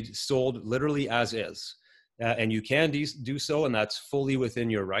designed to be sold literally as is. And you can do so, and that's fully within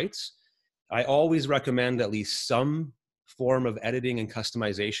your rights. I always recommend at least some form of editing and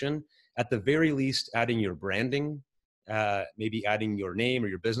customization, at the very least adding your branding, maybe adding your name or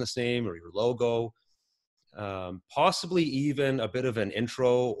your business name or your logo, possibly even a bit of an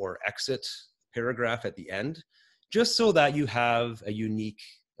intro or exit paragraph at the end, just so that you have a unique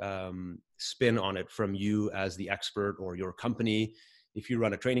spin on it from you as the expert or your company. If you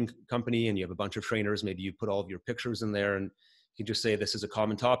run a training company and you have a bunch of trainers, maybe you put all of your pictures in there and you can just say, this is a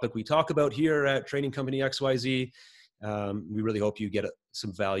common topic we talk about here at Training Company XYZ. We really hope you get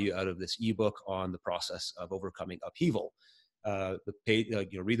some value out of this ebook on the process of overcoming upheaval. The page,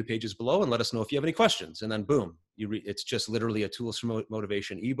 read the pages below and let us know if you have any questions. And then boom, it's just literally a Tools for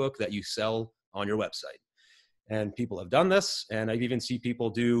Motivation ebook that you sell on your website. And people have done this, and I've even seen people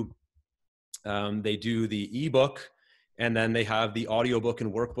do, they do the ebook and then they have the audiobook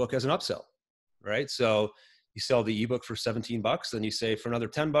and workbook as an upsell, right? So you sell the ebook for 17 bucks, then you say for another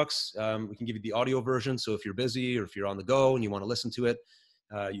 10 bucks, we can give you the audio version. So if you're busy or if you're on the go and you want to listen to it,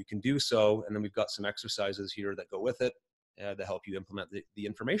 you can do so. And then we've got some exercises here that go with it that help you implement the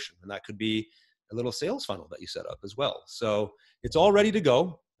information. And that could be a little sales funnel that you set up as well. So it's all ready to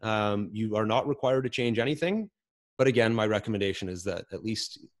go. You are not required to change anything. But again, my recommendation is that at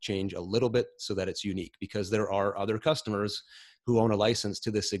least change a little bit so that it's unique, because there are other customers who own a license to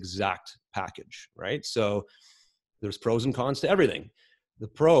this exact package, right? So there's pros and cons to everything. The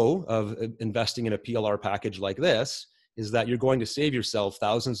pro of investing in a PLR package like this is that you're going to save yourself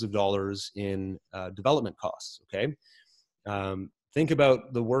thousands of dollars in development costs, okay? Think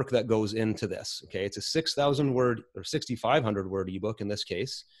about the work that goes into this, okay? It's a 6,000 word or 6,500 word ebook in this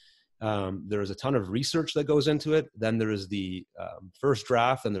case. There's a ton of research that goes into it. Then there is the first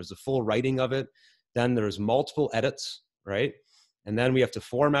draft, and there's the full writing of it. Then there's multiple edits, right? And then we have to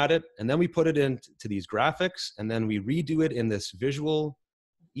format it, and then we put it into these graphics, and then we redo it in this visual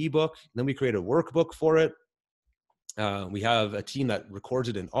ebook. Then we create a workbook for it. We have a team that records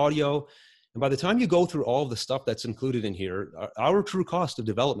it in audio. And by the time you go through all of the stuff that's included in here, our true cost of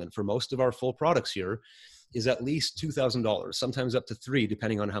development for most of our full products here is at least $2,000, sometimes up to $3,000,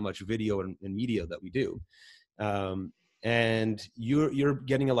 depending on how much video and media that we do. And you're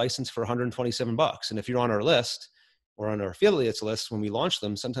getting a license for 127 bucks. And if you're on our list or on our affiliates list, when we launch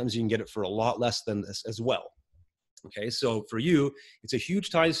them, sometimes you can get it for a lot less than this as well. Okay, so for you, it's a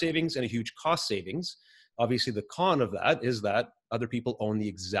huge time savings and a huge cost savings. Obviously, the con of that is that other people own the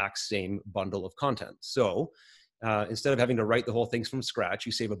exact same bundle of content. So instead of having to write the whole thing from scratch,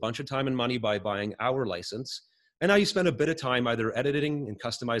 you save a bunch of time and money by buying our license. And now you spend a bit of time either editing and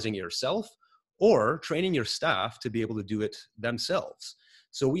customizing it yourself or training your staff to be able to do it themselves.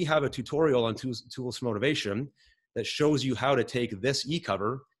 So we have a tutorial on Tools for Motivation that shows you how to take this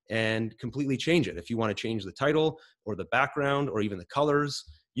e-cover and completely change it. If you want to change the title or the background or even the colors,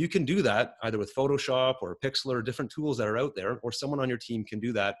 you can do that either with Photoshop or Pixlr or different tools that are out there, or someone on your team can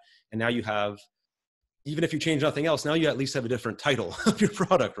do that. And now you have, even if you change nothing else, now you at least have a different title of your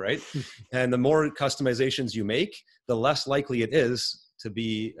product, right? And the more customizations you make, the less likely it is to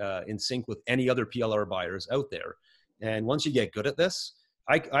be in sync with any other PLR buyers out there. And once you get good at this,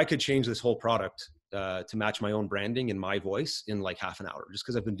 I could change this whole product to match my own branding and my voice in like half an hour, just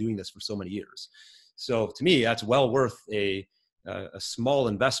because I've been doing this for so many years. So to me, that's well worth a small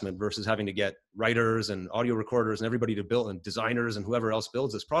investment versus having to get writers and audio recorders and everybody to build, and designers and whoever else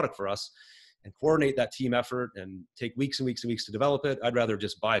builds this product for us, and coordinate that team effort and take weeks and weeks and weeks to develop it. I'd rather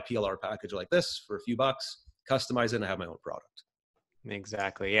just buy a PLR package like this for a few bucks, customize it, and have my own product.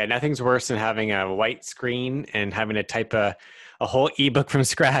 Exactly. Yeah. Nothing's worse than having a white screen and having to type a whole ebook from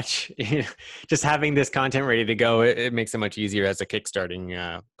scratch. Just having this content ready to go, it makes it much easier as a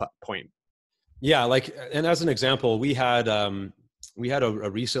kickstarting point. Yeah. And as an example, we had a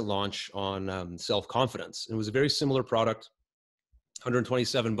recent launch on self-confidence. It was a very similar product,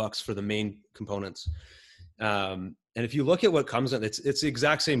 127 bucks for the main components. And if you look at what comes in, it's the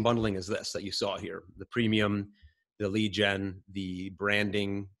exact same bundling as this that you saw here: the premium, the lead gen, the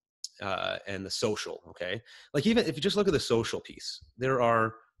branding, and the social. Okay. Like, even if you just look at the social piece, there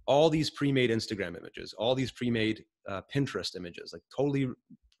are all these pre-made Instagram images, all these pre-made Pinterest images, like totally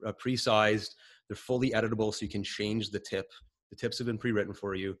pre-sized. They're fully editable, so you can change the tip. The tips have been pre-written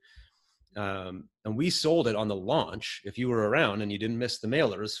for you. And we sold it on the launch. If you were around and you didn't miss the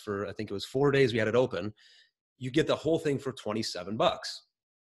mailers for, I think it was 4 days we had it open, you get the whole thing for 27 bucks.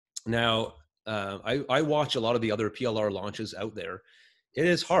 Now, I watch a lot of the other PLR launches out there. It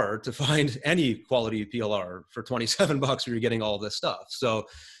is hard to find any quality PLR for 27 bucks where you're getting all this stuff. So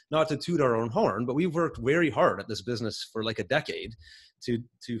not to toot our own horn, but we've worked very hard at this business for like a decade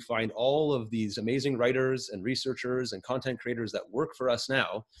to find all of these amazing writers and researchers and content creators that work for us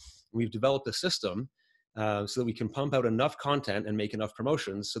now. We've developed a system so that we can pump out enough content and make enough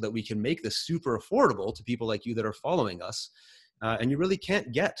promotions so that we can make this super affordable to people like you that are following us. And you really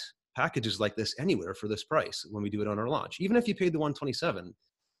can't get packages like this anywhere for this price when we do it on our launch. Even if you paid the 127,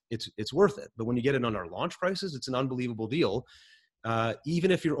 it's worth it. But when you get it on our launch prices, it's an unbelievable deal.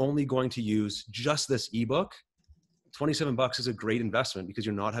 even if you're only going to use just this ebook, $27 is a great investment because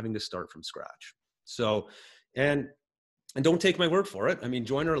you're not having to start from scratch. So, and don't take my word for it. I mean,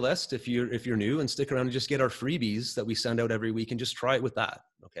 join our list if you're new, and stick around and just get our freebies that we send out every week and just try it with that.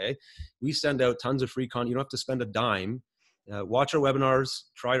 Okay. We send out tons of free content. You don't have to spend a dime. Watch our webinars,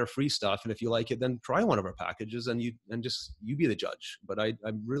 try our free stuff. And if you like it, then try one of our packages and you be the judge. But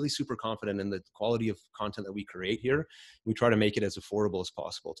I'm really super confident in the quality of content that we create here. We try to make it as affordable as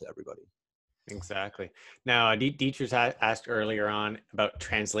possible to everybody. Exactly. Now, Dietrich asked earlier on about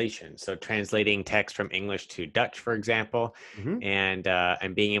translation. So translating text from English to Dutch, for example, and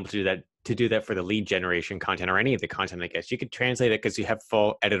being able to do that for the lead generation content or any of the content, I guess you could translate it because you have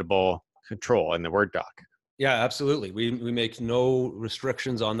full editable control in the Word doc. Yeah, absolutely. We make no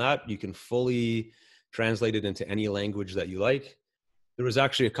restrictions on that. You can fully translate it into any language that you like. There was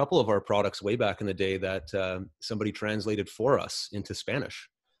actually a couple of our products way back in the day that somebody translated for us into Spanish.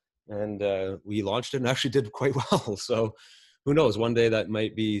 And we launched it and actually did quite well. So who knows, one day that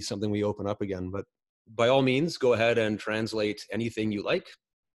might be something we open up again. But by all means, go ahead and translate anything you like.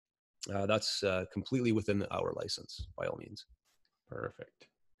 That's completely within our license, by all means. Perfect.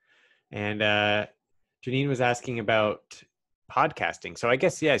 And Janine was asking about podcasting. So I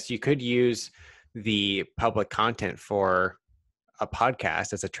guess, yes, you could use the public content for a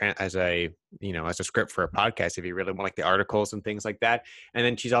podcast as a script for a podcast if you really want, like the articles and things like that. And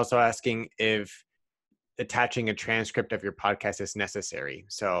then she's also asking if attaching a transcript of your podcast is necessary.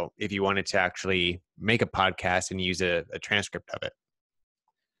 So if you wanted to actually make a podcast and use a transcript of it.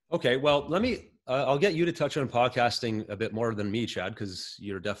 Okay, well, I'll get you to touch on podcasting a bit more than me, Chad, because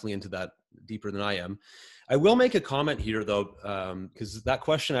you're definitely into that deeper than I am. I will make a comment here though, because that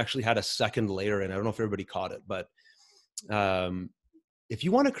question actually had a second layer, and I don't know if everybody caught it, but if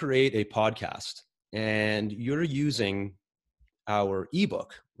you want to create a podcast and you're using our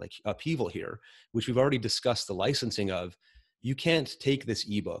ebook, like Upheaval here, which we've already discussed the licensing of, you can't take this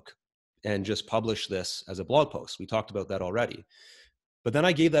ebook and just publish this as a blog post. We talked about that already. But then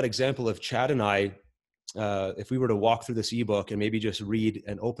I gave that example of Chad and I, if we were to walk through this ebook and maybe just read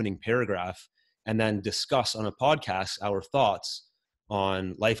an opening paragraph and then discuss on a podcast our thoughts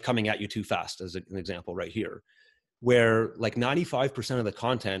on life coming at you too fast, as an example right here, where like 95% of the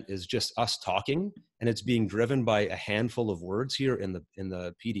content is just us talking and it's being driven by a handful of words here in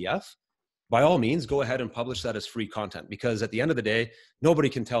the PDF. By all means, go ahead and publish that as free content, because at the end of the day, nobody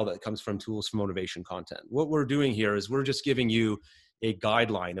can tell that it comes from Tools for Motivation content. What we're doing here is we're just giving you a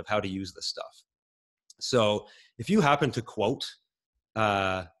guideline of how to use this stuff. So if you happen to quote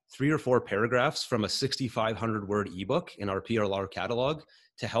 3 or 4 paragraphs from a 6,500 word ebook in our PLR catalog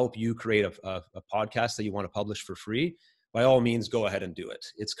to help you create a podcast that you want to publish for free, by all means, go ahead and do it.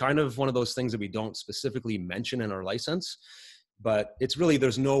 It's kind of one of those things that we don't specifically mention in our license, but it's really,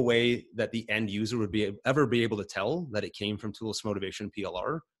 there's no way that the end user would ever be able to tell that it came from Tools for Motivation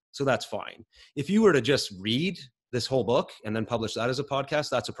PLR. So that's fine. If you were to just read this whole book and then publish that as a podcast,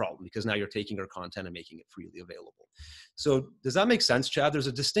 that's a problem, because now you're taking our content and making it freely available. So does that make sense, Chad? There's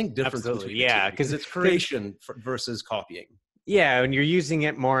a distinct difference. Absolutely. Yeah, because it's creation versus copying. Yeah, and you're using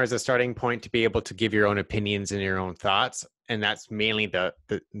it more as a starting point to be able to give your own opinions and your own thoughts, and that's mainly the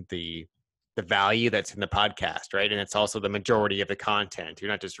value that's in the podcast, right? And it's also the majority of the content.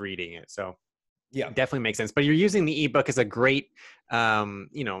 You're not just reading it, so yeah, it definitely makes sense. But you're using the ebook as a great,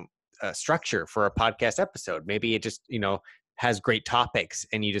 structure for a podcast episode. Maybe it just has great topics,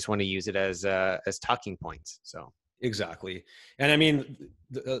 and you just want to use it as talking points. So. Exactly. And I mean,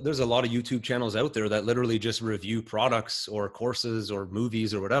 there's a lot of YouTube channels out there that literally just review products or courses or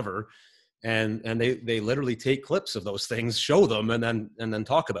movies or whatever. And they literally take clips of those things, show them, and then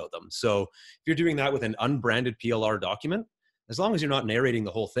talk about them. So if you're doing that with an unbranded PLR document, as long as you're not narrating the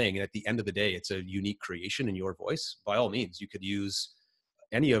whole thing, and at the end of the day, it's a unique creation in your voice, by all means, you could use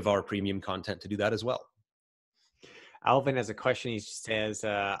any of our premium content to do that as well. Alvin has a question. He says,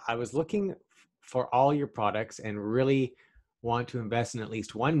 I was looking for all your products and really want to invest in at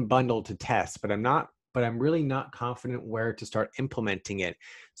least one bundle to test, but I'm really not confident where to start implementing it,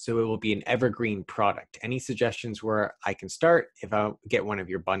 so it will be an evergreen product. Any suggestions where I can start if I get one of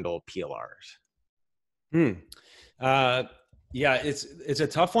your bundle PLRs? Yeah, it's a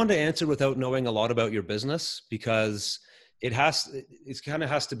tough one to answer without knowing a lot about your business, because it kind of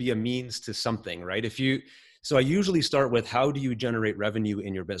has to be a means to something, right? So I usually start with, how do you generate revenue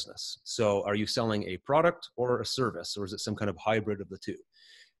in your business? So are you selling a product or a service, or is it some kind of hybrid of the two?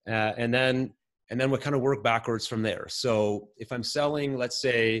 And then we kind of work backwards from there. So if I'm selling, let's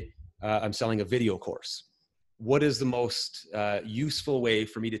say I'm selling a video course, what is the most useful way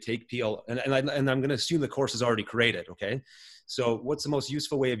for me to take and I'm going to assume the course is already created. Okay. So what's the most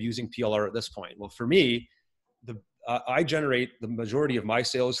useful way of using PLR at this point? Well, for me, I generate the majority of my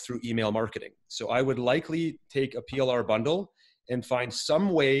sales through email marketing. So I would likely take a PLR bundle and find some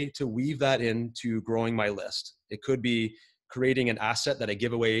way to weave that into growing my list. It could be creating an asset that I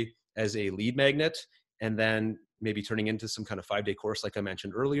give away as a lead magnet, and then maybe turning into some kind of 5-day course like I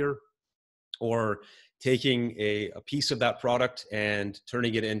mentioned earlier, or taking a piece of that product and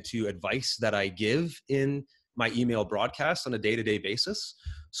turning it into advice that I give in my email broadcast on a day-to-day basis.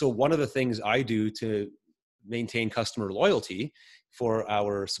 So one of the things I do to maintain customer loyalty for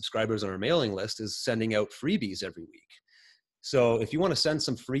our subscribers on our mailing list is sending out freebies every week. So if you want to send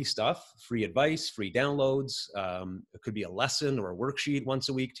some free stuff, free advice, free downloads, it could be a lesson or a worksheet once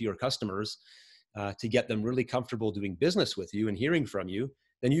a week to your customers to get them really comfortable doing business with you and hearing from you,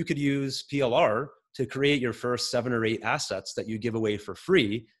 then you could use PLR to create your first 7 or 8 assets that you give away for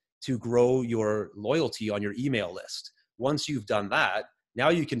free to grow your loyalty on your email list. Once you've done that, now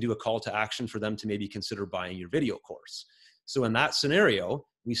you can do a call to action for them to maybe consider buying your video course. So in that scenario,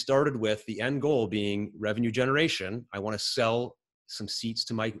 we started with the end goal being revenue generation. I want to sell some seats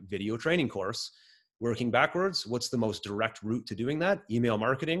to my video training course. Working backwards, what's the most direct route to doing that? Email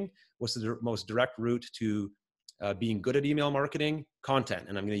marketing. What's the most direct route to being good at email marketing? Content.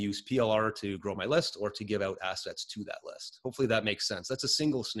 And I'm going to use PLR to grow my list or to give out assets to that list. Hopefully that makes sense. That's a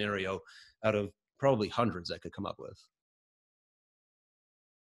single scenario out of probably hundreds I could come up with.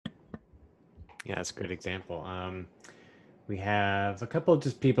 Yeah, that's a great example. We have a couple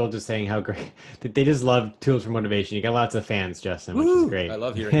of people just saying how great that they just love Tools for Motivation. You got lots of fans, Justin, which is great. I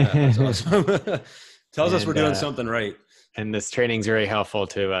love hearing that. That's awesome. Tells us we're doing something right. And this training's very helpful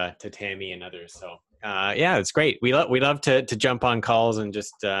to Tammy and others. So yeah, it's great. We love to jump on calls and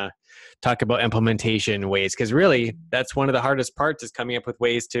just talk about implementation ways, because really that's one of the hardest parts, is coming up with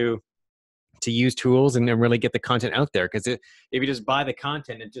ways to use tools and really get the content out there. Because if you just buy the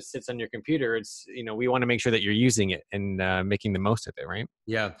content, it just sits on your computer. It's, we want to make sure that you're using it and making the most of it, right?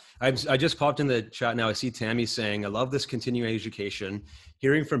 Yeah, I just popped in the chat now. I see Tammy saying, I love this continuing education.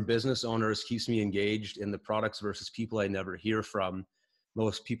 Hearing from business owners keeps me engaged in the products versus people I never hear from.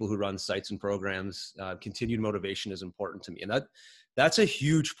 Most people who run sites and programs, continued motivation is important to me. And that's a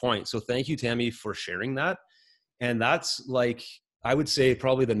huge point. So thank you, Tammy, for sharing that. And that's, like, I would say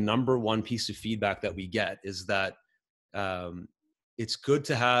probably the number one piece of feedback that we get is that it's good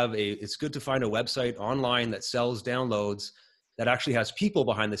to find a website online that sells downloads, that actually has people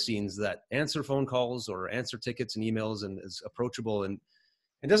behind the scenes that answer phone calls or answer tickets and emails and is approachable. And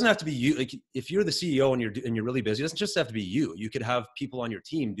it doesn't have to be you. Like, if you're the CEO and you're really busy, it doesn't just have to be you. You could have people on your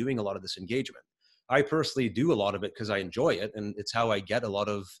team doing a lot of this engagement. I personally do a lot of it because I enjoy it, and it's how I get a lot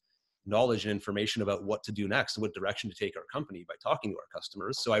of knowledge and information about what to do next and what direction to take our company by talking to our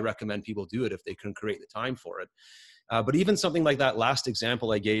customers. So I recommend people do it if they can create the time for it. But even something like that last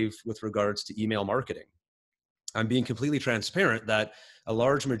example I gave with regards to email marketing, I'm being completely transparent that a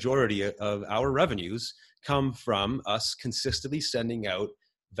large majority of our revenues come from us consistently sending out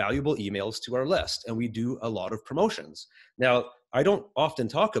valuable emails to our list, and we do a lot of promotions. Now, I don't often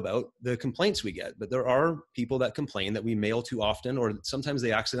talk about the complaints we get, but there are people that complain that we mail too often, or sometimes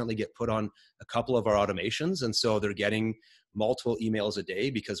they accidentally get put on a couple of our automations, and so they're getting multiple emails a day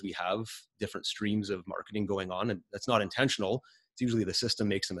because we have different streams of marketing going on, and that's not intentional. It's usually the system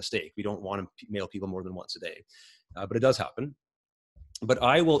makes a mistake. We don't want to mail people more than once a day, but it does happen. But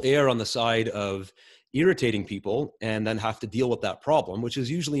I will err on the side of irritating people and then have to deal with that problem, which is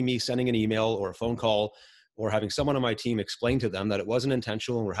usually me sending an email or a phone call or having someone on my team explain to them that it wasn't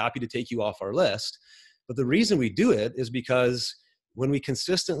intentional and we're happy to take you off our list. But the reason we do it is because when we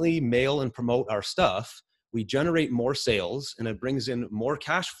consistently mail and promote our stuff, we generate more sales, and it brings in more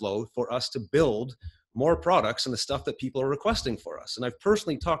cash flow for us to build more products and the stuff that people are requesting for us. And I've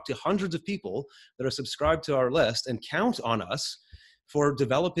personally talked to hundreds of people that are subscribed to our list and count on us for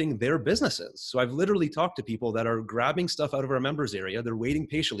developing their businesses. So I've literally talked to people that are grabbing stuff out of our members area. They're waiting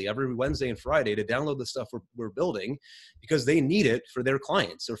patiently every Wednesday and Friday to download the stuff we're building because they need it for their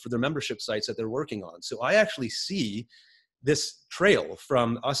clients or for their membership sites that they're working on. So I actually see this trail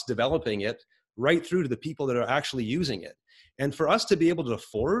from us developing it right through to the people that are actually using it. And for us to be able to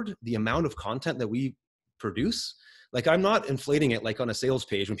afford the amount of content that we produce, like, I'm not inflating it like on a sales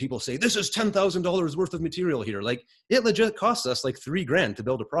page when people say, this is $10,000 worth of material here. Like, it legit costs us like $3,000 to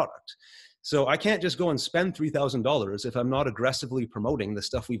build a product. So I can't just go and spend $3,000 if I'm not aggressively promoting the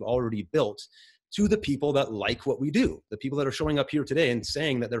stuff we've already built to the people that like what we do, the people that are showing up here today and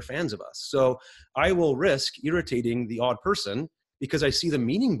saying that they're fans of us. So I will risk irritating the odd person because I see the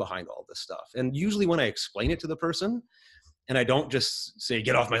meaning behind all this stuff. And usually when I explain it to the person, and I don't just say,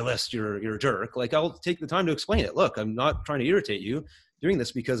 get off my list, you're a jerk. Like, I'll take the time to explain it. Look, I'm not trying to irritate you, doing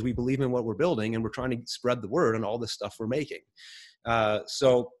this because we believe in what we're building and we're trying to spread the word on all this stuff we're making.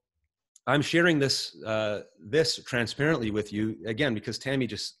 So I'm sharing this transparently with you, again, because Tammy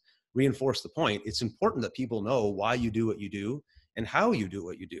just reinforced the point. It's important that people know why you do what you do and how you do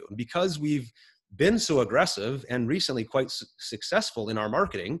what you do. And because we've been so aggressive and recently quite successful in our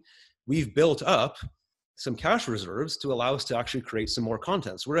marketing, we've built up some cash reserves to allow us to actually create some more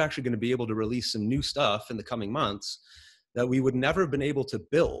content. So we're actually going to be able to release some new stuff in the coming months that we would never have been able to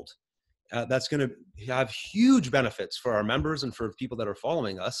build. That's going to have huge benefits for our members and for people that are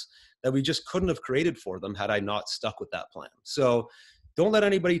following us that we just couldn't have created for them had I not stuck with that plan. So don't let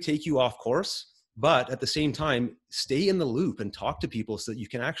anybody take you off course, but at the same time, stay in the loop and talk to people so that you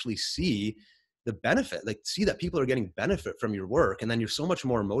can actually see the benefit, like see that people are getting benefit from your work. And then you're so much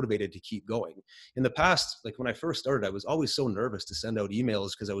more motivated to keep going. In the past, like when I first started, I was always so nervous to send out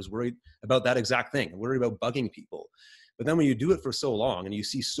emails because I was worried about that exact thing, worried about bugging people. But then when you do it for so long and you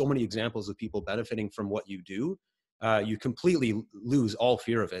see so many examples of people benefiting from what you do, you completely lose all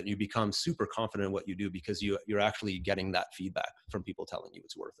fear of it. You become super confident in what you do because you're actually getting that feedback from people telling you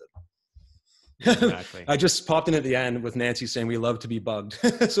it's worth it. Exactly. I just popped in at the end with Nancy saying we love to be bugged.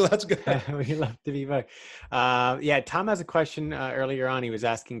 So that's good. We love to be bugged. Yeah, Tom has a question earlier on. He was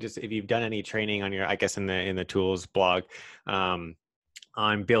asking just if you've done any training on your, I guess in the tools blog, on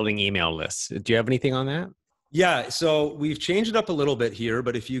building email lists. Do you have anything on that? Yeah, so we've changed it up a little bit here,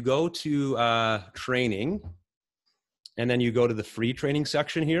 but if you go to training and then you go to the free training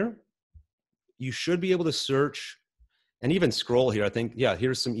section here, you should be able to search and even scroll here. I think, yeah,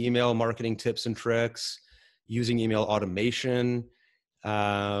 here's some email marketing tips and tricks, using email automation.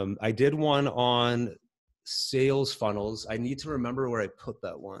 I did one on sales funnels. I need to remember where I put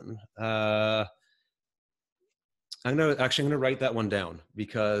that one. I'm gonna write that one down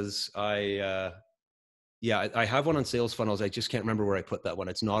because I have one on sales funnels. I just can't remember where I put that one.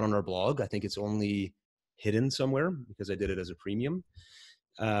 It's not on our blog. I think it's only hidden somewhere because I did it as a premium.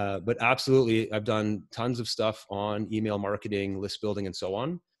 But absolutely, I've done tons of stuff on email marketing, list building, and so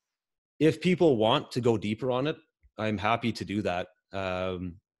on. If people want to go deeper on it, I'm happy to do that.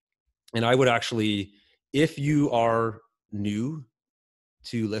 And I would actually, if you are new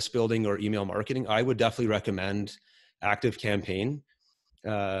to list building or email marketing, I would definitely recommend Active Campaign.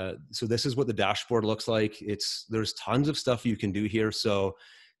 So this is what the dashboard looks like. There's tons of stuff you can do here. So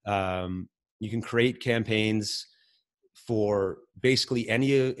you can create campaigns for basically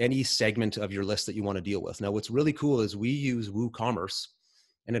any segment of your list that you want to deal with. Now, what's really cool is we use WooCommerce,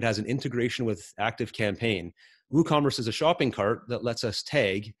 and it has an integration with Active Campaign. WooCommerce is a shopping cart that lets us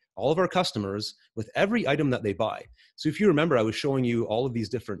tag all of our customers with every item that they buy. So if you remember, I was showing you all of these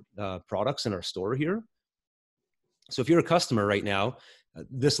different products in our store here. So if you're a customer right now,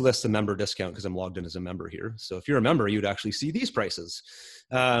 this lists a member discount because I'm logged in as a member here. So if you're a member, you'd actually see these prices.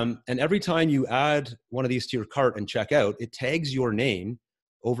 And every time you add one of these to your cart and check out, it tags your name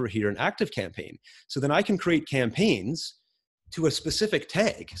over here in Active Campaign. So then I can create campaigns to a specific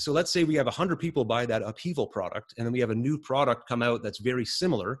tag. So let's say we have 100 people buy that upheaval product, and then we have a new product come out that's very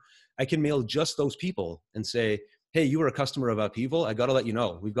similar. I can mail just those people and say, hey, you were a customer of Upheaval. I got to let you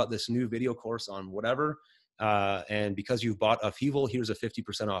know, we've got this new video course on whatever. And because you've bought Upheaval, here's a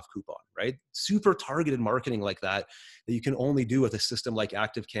 50% off coupon, right? Super targeted marketing like that you can only do with a system like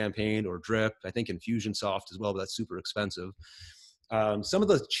Active Campaign or Drip. I think Infusionsoft as well, but that's super expensive. Some of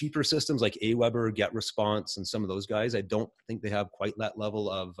the cheaper systems like Aweber, GetResponse, and some of those guys, I don't think they have quite that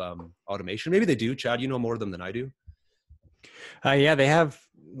level of automation. Maybe they do. Chad, you know more of them than I do. Yeah,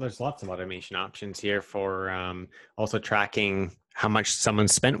 there's lots of automation options here for also tracking how much someone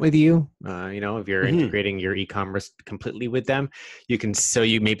spent with you. If you're integrating your e-commerce completely with them, you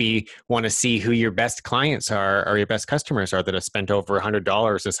maybe want to see who your best clients are or your best customers are that have spent over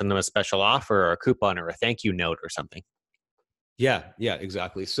 $100 to send them a special offer or a coupon or a thank you note or something. Yeah,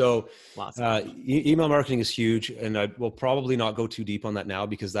 exactly. So email marketing is huge, and I will probably not go too deep on that now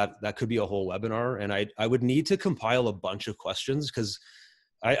because that could be a whole webinar, and I would need to compile a bunch of questions because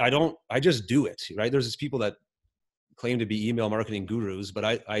I just do it, right? There's these people that claim to be email marketing gurus, but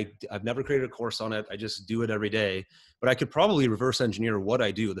I've never created a course on it. I just do it every day, but I could probably reverse engineer what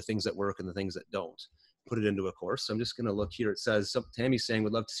I do, the things that work and the things that don't, put it into a course. So I'm just going to look here. It says, Tammy's saying,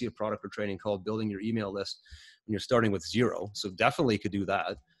 would love to see a product or training called Building Your Email List when you're starting with zero. So definitely could do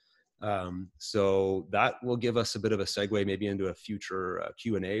that. So that will give us a bit of a segue maybe into a future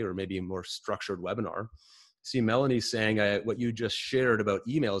Q&A or maybe a more structured webinar. See, Melanie's saying what you just shared about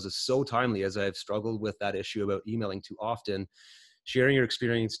emails is so timely, as I've struggled with that issue about emailing too often. sharing your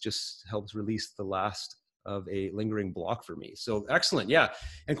experience just helps release the last of a lingering block for me. So excellent. Yeah.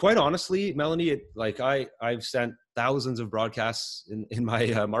 And quite honestly, Melanie, I've sent thousands of broadcasts in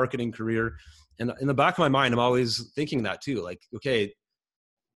my marketing career. And in the back of my mind, I'm always thinking that too. Like, okay,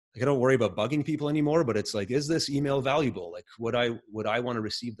 I don't worry about bugging people anymore, but it's like, is this email valuable? Like, would I want to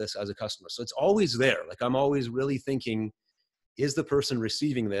receive this as a customer? So it's always there. Like, I'm always really thinking, is the person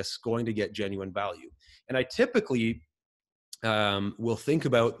receiving this going to get genuine value? And I typically will think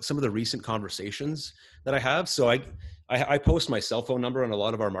about some of the recent conversations that I have. So I post my cell phone number on a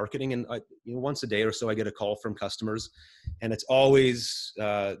lot of our marketing, and once a day or so I get a call from customers, and it's always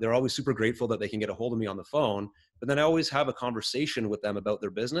they're always super grateful that they can get a hold of me on the phone. But then I always have a conversation with them about their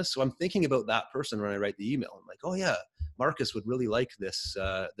business. So I'm thinking about that person when I write the email. I'm like, oh yeah, Marcus would really like this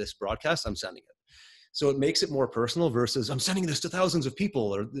this broadcast I'm sending it. So it makes it more personal versus I'm sending this to thousands of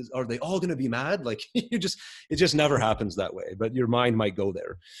people, or are they all going to be mad? Like it just never happens that way, but your mind might go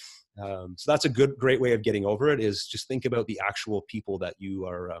there. So that's a great way of getting over it, is just think about the actual people that you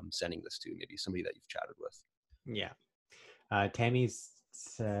are sending this to, maybe somebody that you've chatted with. Yeah. Tammy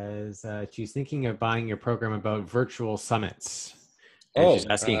says she's thinking of buying your program about virtual summits. And she's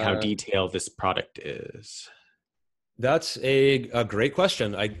asking how detailed this product is. That's a great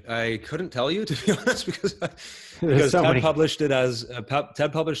question. I couldn't tell you, to be honest, because so Ted published it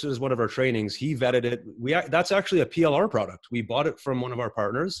as one of our trainings. He vetted it. That's actually a PLR product. We bought it from one of our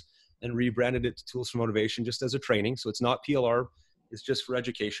partners and rebranded it to Tools for Motivation just as a training. So it's not PLR. It's just for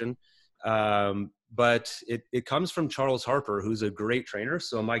education. But it comes from Charles Harper, who's a great trainer.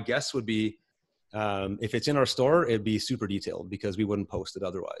 So my guess would be, if it's in our store, it'd be super detailed because we wouldn't post it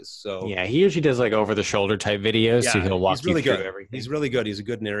otherwise. So yeah, he usually does like over the shoulder type videos. Yeah, so he'll walk you through everything. He's really good. He's a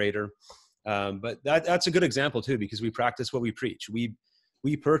good narrator. But that's a good example too, because we practice what we preach.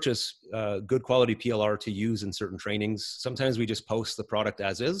 We purchase good quality PLR to use in certain trainings. Sometimes we just post the product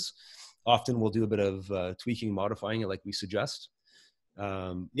as is. Often we'll do a bit of tweaking, modifying it like we suggest.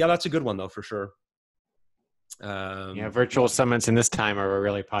 Yeah, that's a good one though, for sure. Yeah, virtual summits in this time are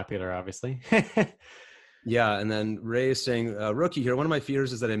really popular, obviously. Yeah, and then Ray is saying, rookie here, one of my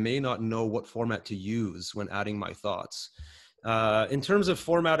fears is that I may not know what format to use when adding my thoughts. In terms of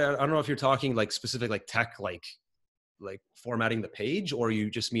format, I don't know if you're talking like specific, like tech, like formatting the page, or you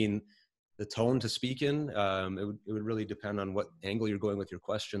just mean the tone to speak in. It would really depend on what angle you're going with your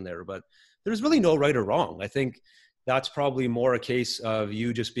question there, but there's really no right or wrong. I think that's probably more a case of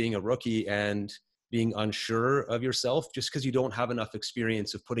you just being a rookie and being unsure of yourself just because you don't have enough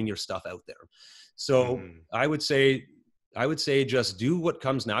experience of putting your stuff out there. So I would say just do what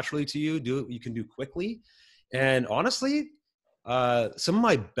comes naturally to you. Do what you can do quickly. And honestly, some of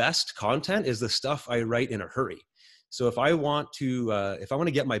my best content is the stuff I write in a hurry. So if I want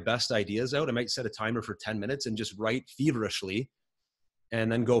to get my best ideas out, I might set a timer for 10 minutes and just write feverishly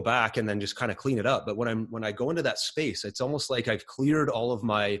and then go back and then just kind of clean it up. But when I go into that space, it's almost like I've cleared all of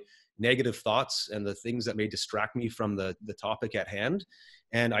my negative thoughts and the things that may distract me from the topic at hand.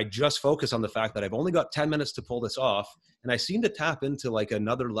 And I just focus on the fact that I've only got 10 minutes to pull this off. And I seem to tap into like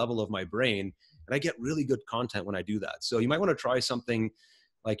another level of my brain, and I get really good content when I do that. So you might want to try something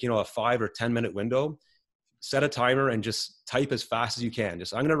like, a 5 or 10 minute window, set a timer and just type as fast as you can.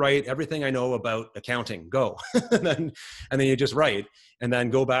 Just, I'm going to write everything I know about accounting, go. and then you just write, and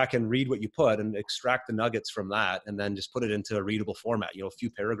then go back and read what you put and extract the nuggets from that. And then just put it into a readable format, a few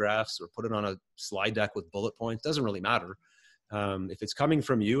paragraphs, or put it on a slide deck with bullet points. Doesn't really matter. If it's coming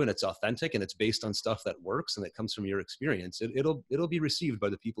from you and it's authentic and it's based on stuff that works and it comes from your experience, it'll be received by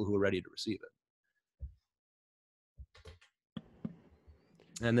the people who are ready to receive it.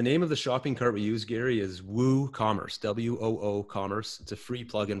 And the name of the shopping cart we use, Gary, is WooCommerce, WOO Commerce. It's a free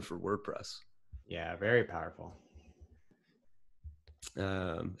plugin for WordPress. Yeah, very powerful.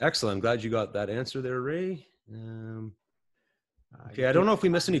 Excellent. I'm glad you got that answer there, Ray. Okay, I don't know if we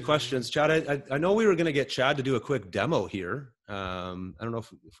missed any questions. Chad, I know we were going to get Chad to do a quick demo here. I don't know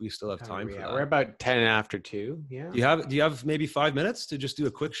if we still have time for that. We're about 10 after 2. Yeah. Do you have maybe 5 minutes to just do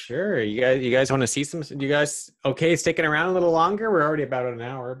a quick? Sure. You guys want to see some? You guys okay sticking around a little longer? We're already about an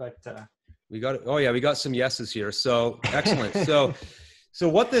hour, but we got some yeses here. So excellent. So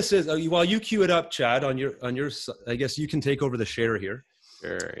what this is, while you queue it up, Chad, on your, I guess you can take over the share here.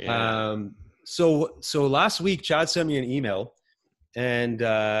 Sure. Yeah. So last week, Chad sent me an email, and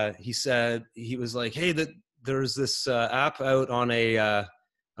he said, he was like, hey, there's this app out on I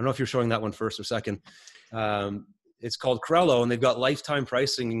don't know if you're showing that one first or second. It's called Crello, and they've got lifetime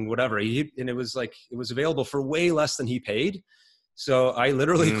pricing, whatever. And it was available for way less than he paid. So I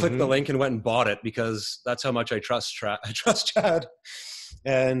literally clicked the link and went and bought it because that's how much I trust Chad.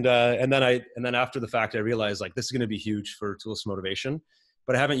 And then after the fact, I realized like this is going to be huge for Tools Motivation,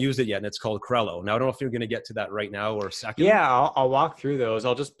 but I haven't used it yet, and it's called Crello. Now I don't know if you're going to get to that right now or second. Yeah, I'll walk through those.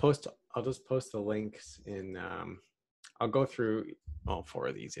 I'll just post the links in. I'll go through all four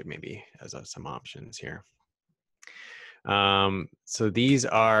of these maybe as some options here. So these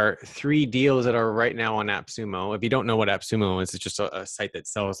are 3 deals that are right now on AppSumo. If you don't know what AppSumo is, it's just a site that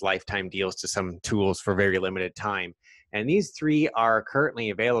sells lifetime deals to some tools for very limited time. And these 3 are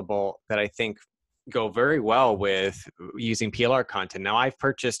currently available that I think go very well with using PLR content. Now I've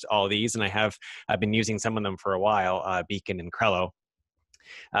purchased all these and I've been using some of them for a while, Beacon and Crello.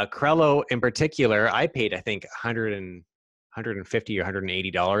 Crello in particular, I paid, I think, $150 or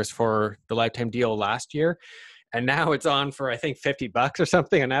 $180 for the lifetime deal last year. And now it's on for, I think, $50 or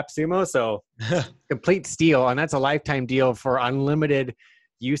something on AppSumo. So complete steal. And that's a lifetime deal for unlimited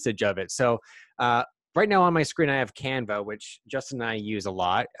usage of it. So right now on my screen, I have Canva, which Justin and I use a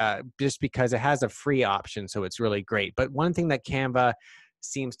lot just because it has a free option. So it's really great. But one thing that Canva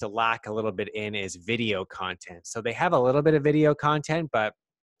seems to lack a little bit in is video content. So they have a little bit of video content, but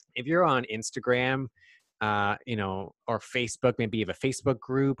if you're on Instagram, or Facebook, maybe you have a Facebook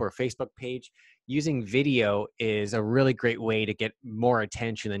group or a Facebook page, using video is a really great way to get more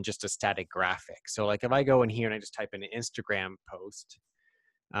attention than just a static graphic. So like if I go in here and I just type in an Instagram post,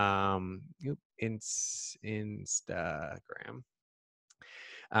 Instagram,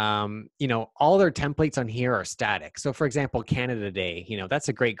 all their templates on here are static. So for example, Canada Day, that's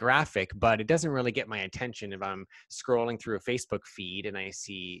a great graphic, but it doesn't really get my attention if I'm scrolling through a Facebook feed and I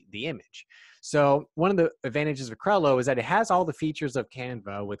see the image. So one of the advantages of Crello is that it has all the features of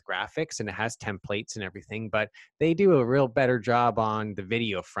Canva with graphics and it has templates and everything, but they do a real better job on the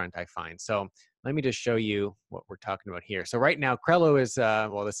video front, I find. So let me just show you what we're talking about here. So right now, Crello is,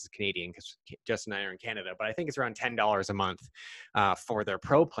 this is Canadian because Justin and I are in Canada, but I think it's around $10 a month for their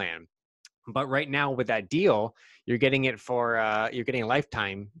Pro plan. But right now with that deal, you're getting it for, you're getting a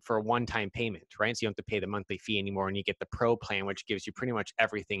lifetime for a one-time payment, right? So you don't have to pay the monthly fee anymore, and you get the Pro plan, which gives you pretty much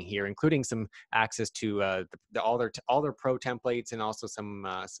everything here, including some access to all their Pro templates and also some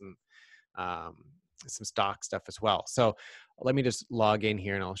stock stuff as well. So let me just log in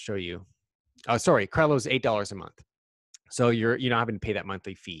here and I'll show you. Oh, sorry, Crello's $8 a month. So you're not having to pay that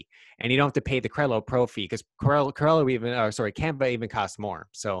monthly fee, and you don't have to pay the Crello Pro fee because Canva even costs more.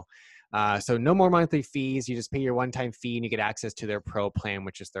 So no more monthly fees. You just pay your one-time fee and you get access to their Pro plan,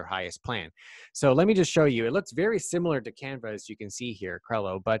 which is their highest plan. So let me just show you. It looks very similar to Canva, as you can see here,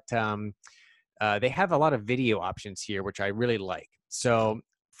 Crello, but they have a lot of video options here, which I really like. So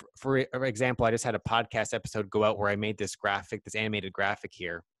for example, I just had a podcast episode go out where I made this animated graphic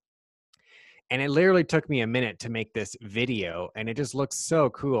here. And it literally took me a minute to make this video, and it just looks so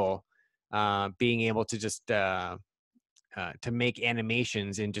cool being able to just to make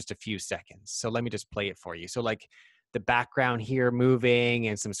animations in just a few seconds. So let me just play it for you. So like the background here moving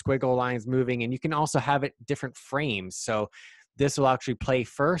and some squiggle lines moving, and you can also have it different frames. So this will actually play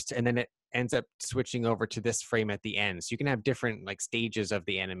first, and then it ends up switching over to this frame at the end. So you can have different like stages of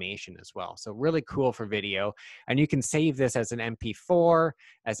the animation as well. So really cool for video. And you can save this as an MP4,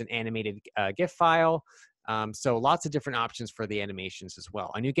 as an animated GIF file. So lots of different options for the animations as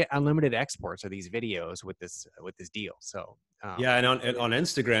well. And you get unlimited exports of these videos with this deal. So yeah, and on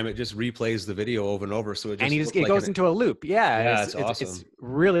Instagram, it just replays the video over and over. So it goes into a loop. Yeah, it's awesome. It's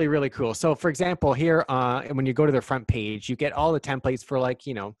really, really cool. So for example, here, when you go to their front page, you get all the templates for like,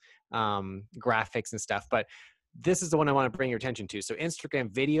 graphics and stuff, but this is the one I want to bring your attention to. So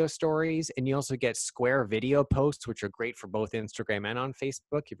Instagram video stories, and you also get square video posts, which are great for both Instagram and on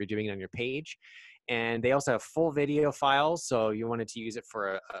Facebook if you're doing it on your page. And they also have full video files. So you wanted to use it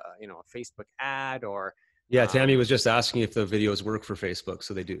for a Facebook ad or. Yeah, Tammy was just asking if the videos work for Facebook,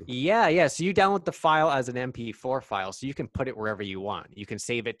 so they do. Yeah. So you download the file as an MP4 file, so you can put it wherever you want. You can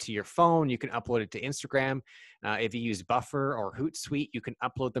save it to your phone. You can upload it to Instagram. If you use Buffer or Hootsuite, you can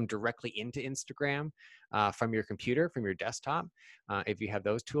upload them directly into Instagram from your computer, from your desktop, if you have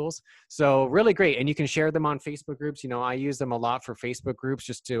those tools. So really great. And you can share them on Facebook groups. I use them a lot for Facebook groups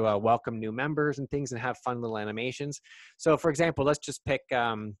just to welcome new members and things and have fun little animations. So for example, let's just pick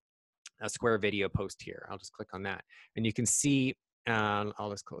a square video post here. I'll just click on that. And you can see, I'll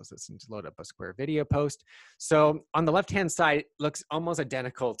just close this and load up a square video post. So on the left-hand side, it looks almost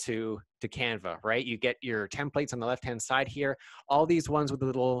identical to Canva, right? You get your templates on the left-hand side here. All these ones with the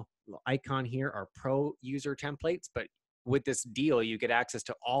little icon here are pro user templates, but with this deal, you get access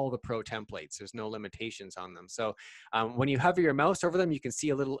to all the pro templates. There's no limitations on them. So when you hover your mouse over them, you can see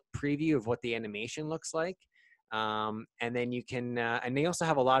a little preview of what the animation looks like. And then you can, and they also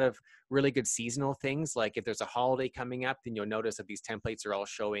have a lot of really good seasonal things. Like if there's a holiday coming up, then you'll notice that these templates are all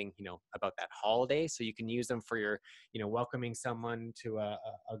showing, about that holiday. So you can use them for your, welcoming someone to a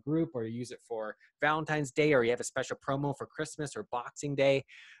group, or use it for Valentine's Day, or you have a special promo for Christmas or Boxing Day.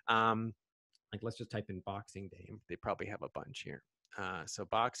 Like let's just type in Boxing Day. They probably have a bunch here. So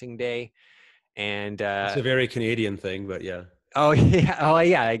Boxing Day, and It's a very Canadian thing, but yeah. Oh yeah, oh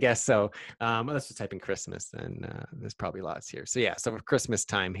yeah, I guess so. Let's just type in Christmas, and there's probably lots here. So yeah, so for Christmas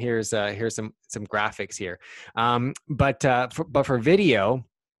time, here's some graphics here. But for video,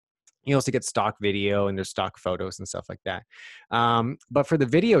 you also get stock video, and there's stock photos and stuff like that. But for the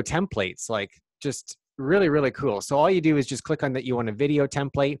video templates, like just really, really cool. So all you do is just click on that you want a video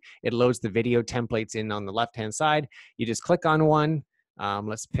template. It loads the video templates in on the left-hand side. You just click on one.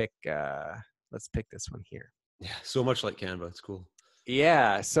 Let's pick this one here. Yeah, so much like Canva. It's cool.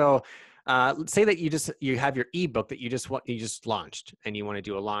 Yeah. So say that you have your ebook that you just launched, and you want to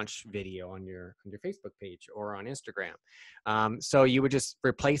do a launch video on your Facebook page or on Instagram. So you would just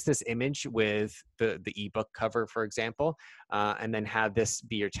replace this image with the ebook cover, for example, and then have this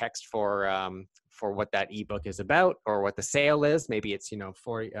be your text for what that ebook is about, or what the sale is. Maybe it's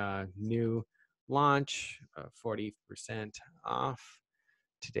for new launch, 40% off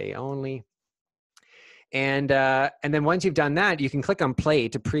today only. And then once you've done that, you can click on play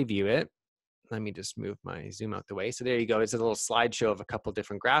to preview it. Let me just move my zoom out the way. So there you go. It's a little slideshow of a couple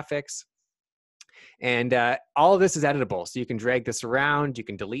different graphics. And all of this is editable. So you can drag this around. You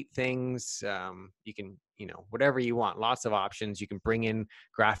can delete things. You can, whatever you want. Lots of options. You can bring in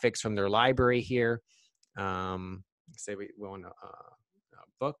graphics from their library here. Say we want a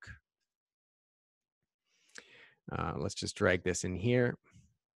book. Let's just drag this in here.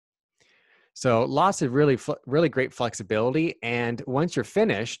 So lots of really great flexibility. And once you're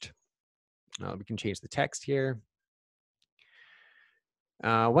finished, we can change the text here.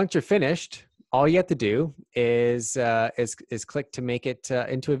 Once you're finished, all you have to do is click to make it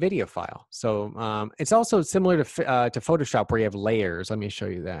into a video file. So it's also similar to Photoshop, where you have layers. Let me show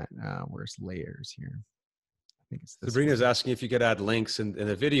you that. Where's layers here? I think it's this. Sabrina's asking if you could add links, and in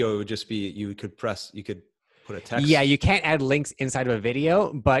the video it would just be you could put a text. Yeah, you can't add links inside of a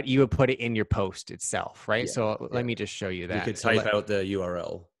video, but you would put it in your post itself, right? Yeah, so let me just show you that. You could type out the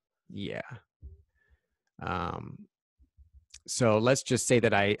URL. Yeah. So let's just say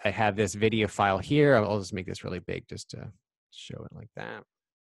that I have this video file here. I'll just make this really big just to show it like that.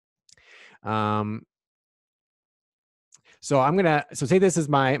 So say this is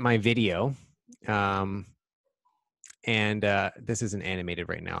my video. And this isn't animated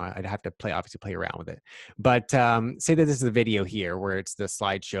right now. I'd have to obviously play around with it. But say that this is a video here where it's the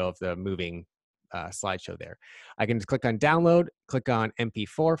slideshow of the moving slideshow there. I can just click on download, click on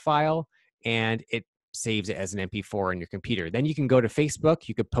MP4 file, and it saves it as an MP4 on your computer. Then you can go to Facebook.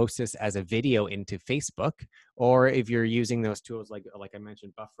 You could post this as a video into Facebook, or if you're using those tools like I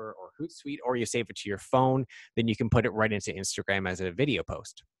mentioned, Buffer or Hootsuite, or you save it to your phone, then you can put it right into Instagram as a video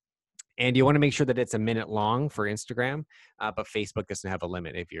post. And you want to make sure that it's a minute long for Instagram, but Facebook doesn't have a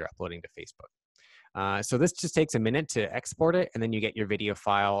limit if you're uploading to Facebook. So this just takes a minute to export it, and then you get your video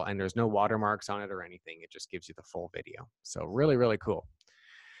file, and there's no watermarks on it or anything. It just gives you the full video. So really, really cool.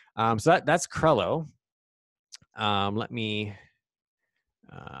 So that's Trello. Let me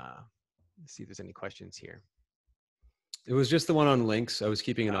see if there's any questions here. It was just the one on links. I was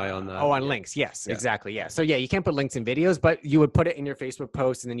keeping an eye on that. Oh, on links. Yes, yeah. Exactly. Yeah. So yeah, you can't put links in videos, but you would put it in your Facebook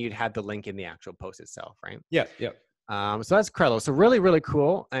post, and then you'd have the link in the actual post itself, right? Yeah. Yeah. So that's Trello. So really, really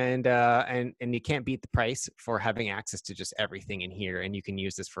cool. And you can't beat the price for having access to just everything in here. And you can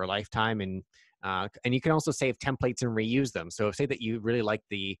use this for a lifetime, and you can also save templates and reuse them. So say that you really like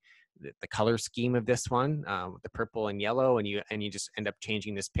the color scheme of this one, the purple and yellow, and you just end up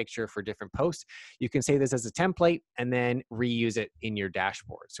changing this picture for different posts. You can save this as a template and then reuse it in your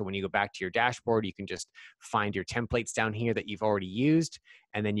dashboard. So when you go back to your dashboard, you can just find your templates down here that you've already used,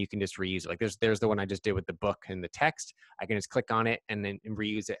 and then you can just reuse it. Like there's the one I just did with the book and the text. I can just click on it and then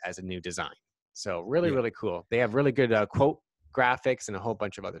reuse it as a new design. So really, really cool. They have really good quote graphics and a whole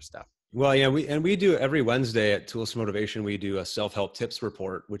bunch of other stuff. Well, yeah, we do every Wednesday at Tools for Motivation. We do a self-help tips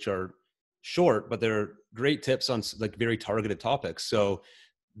report, which are short, but they're great tips on like very targeted topics. So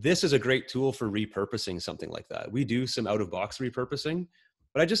this is a great tool for repurposing something like that. We do some out-of-box repurposing,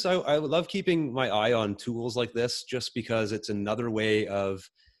 but I love keeping my eye on tools like this, just because it's another way of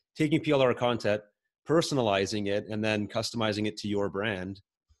taking PLR content, personalizing it, and then customizing it to your brand.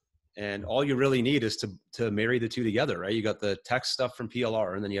 And all you really need is to marry the two together, right? You got the text stuff from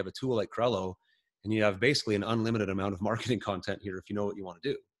PLR, and then you have a tool like Trello, and you have basically an unlimited amount of marketing content here if you know what you want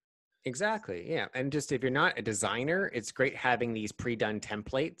to do. Exactly. Yeah. And just if you're not a designer, it's great having these pre-done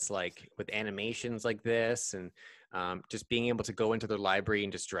templates like with animations like this, and just being able to go into the library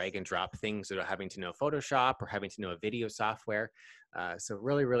and just drag and drop things without having to know Photoshop or having to know a video software. So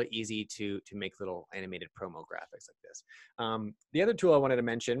really, really easy to make little animated promo graphics like this. The other tool I wanted to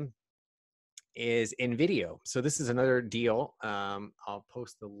mention is in video. So this is another deal. I'll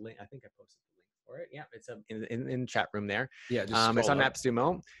post the link. I think I posted the link for it. Yeah, it's in the chat room there. Yeah, just It's scroll on up.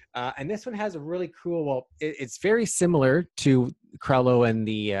 AppSumo. And this one has a really cool, well, it's very similar to Crello and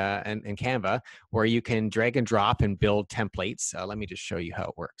the and Canva, where you can drag and drop and build templates. Let me just show you how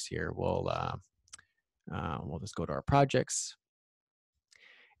it works here. We'll just go to our projects.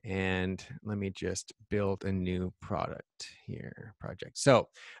 And let me just build a new project. So,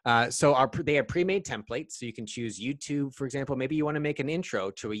 they have pre-made templates. So you can choose YouTube, for example. Maybe you want to make an intro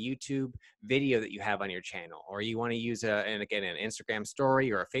to a YouTube video that you have on your channel, or you want to use an Instagram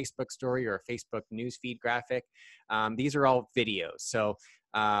story or a Facebook story or a Facebook newsfeed graphic. These are all videos. So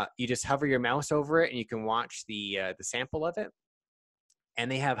you just hover your mouse over it, and you can watch the sample of it. And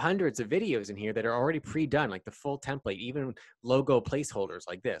they have hundreds of videos in here that are already pre-done, like the full template, even logo placeholders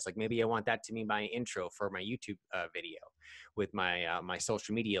like this. Like maybe I want that to be my intro for my YouTube video with my my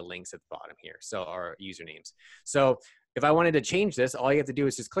social media links at the bottom here, so our usernames. So if I wanted to change this, all you have to do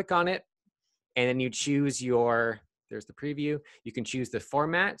is just click on it, and then you choose there's the preview. You can choose the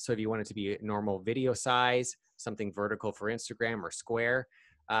format. So if you want it to be a normal video size, something vertical for Instagram, or square.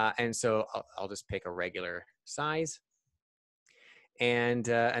 And so I'll just pick a regular size. And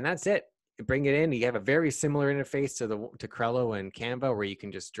that's it. You bring it in. You have a very similar interface to Crello and Canva, where you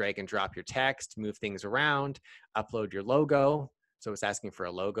can just drag and drop your text, move things around, upload your logo. So it's asking for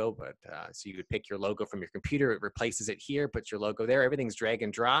a logo, but so you would pick your logo from your computer. It replaces it here, puts your logo there. Everything's drag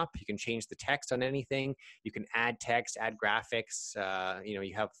and drop. You can change the text on anything. You can add text, add graphics.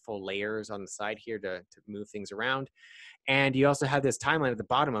 You have full layers on the side here to move things around. And you also have this timeline at the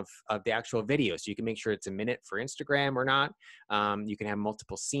bottom of the actual video. So you can make sure it's a minute for Instagram or not. You can have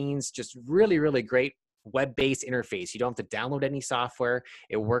multiple scenes, just really, really great web-based interface. You don't have to download any software.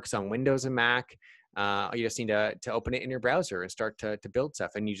 It works on Windows and Mac. You just need to open it in your browser and start to build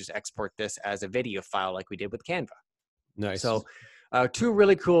stuff. And you just export this as a video file like we did with Canva. Nice. So two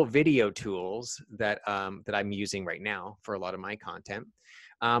really cool video tools that I'm using right now for a lot of my content.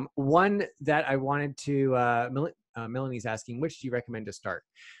 One that I wanted to, Melanie's asking, which do you recommend to start?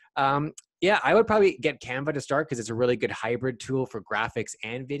 Yeah, I would probably get Canva to start because it's a really good hybrid tool for graphics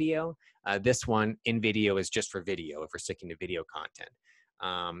and video. This one in video is just for video if we're sticking to video content.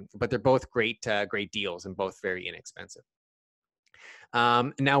 But they're both great deals and both very inexpensive.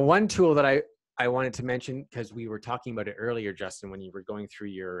 Now, one tool that I wanted to mention, because we were talking about it earlier, Justin, when you were going through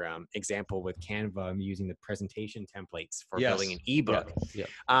your example with Canva using the presentation templates for building an ebook. Yeah.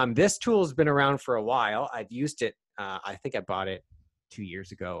 This tool has been around for a while. I've used it. I think I bought it 2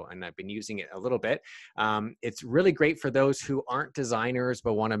 years ago, and I've been using it a little bit. It's really great for those who aren't designers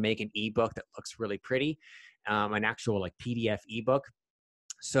but want to make an ebook that looks really pretty, an actual like PDF ebook.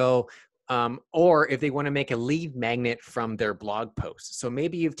 So or if they want to make a lead magnet from their blog posts. So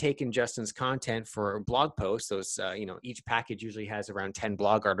maybe you've taken Justin's content for a blog post. Those, each package usually has around 10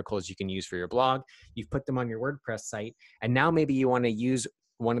 blog articles you can use for your blog. You've put them on your WordPress site. And now maybe you want to use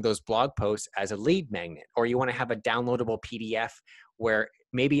one of those blog posts as a lead magnet, or you want to have a downloadable PDF where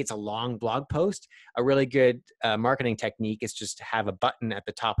maybe it's a long blog post. A really good marketing technique is just to have a button at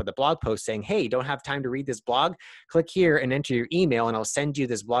the top of the blog post saying, hey, don't have time to read this blog? Click here and enter your email, and I'll send you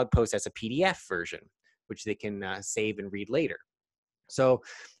this blog post as a PDF version, which they can save and read later. So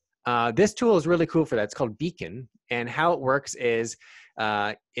this tool is really cool for that. It's called Beacon. And how it works is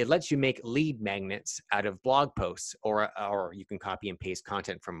it lets you make lead magnets out of blog posts, or you can copy and paste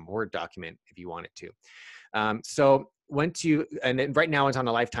content from a Word document if you want it to. So and then right now it's on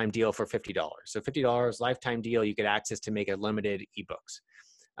a lifetime deal for $50. So $50 lifetime deal, you get access to make unlimited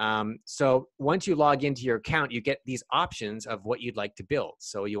ebooks. So once you log into your account, you get these options of what you'd like to build.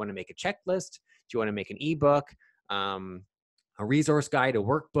 So you want to make a checklist? Do you want to make an ebook? A resource guide, a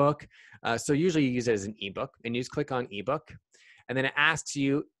workbook. So usually you use it as an ebook, and you just click on ebook. And then it asks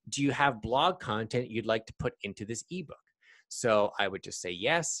you, do you have blog content you'd like to put into this ebook? So I would just say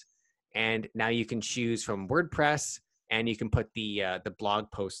yes. And now you can choose from WordPress, and you can put the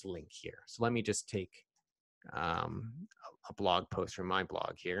blog post link here. So let me just take a blog post from my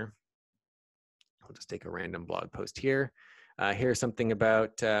blog here. I'll just take a random blog post here. Here's something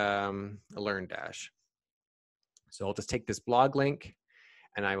about a LearnDash. So I'll just take this blog link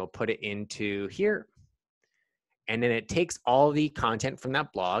and I will put it into here. And then it takes all the content from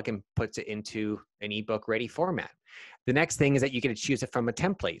that blog and puts it into an ebook ready format. The next thing is that you get to choose it from a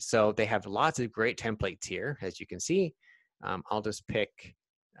template. So they have lots of great templates here, as you can see. I'll just pick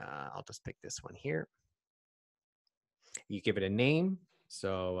this one here. You give it a name.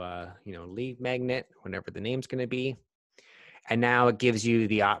 So, lead magnet, whatever the name's going to be. And now it gives you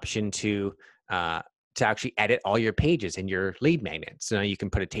the option to actually edit all your pages in your lead magnet. So now you can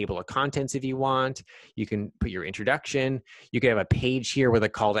put a table of contents if you want. You can put your introduction. You can have a page here with a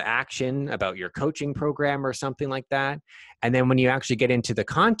call to action about your coaching program or something like that. And then when you actually get into the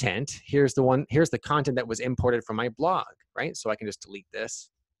content, here's the content that was imported from my blog, right? So I can just delete this.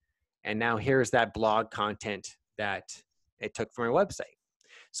 And now here's that blog content that it took from my website.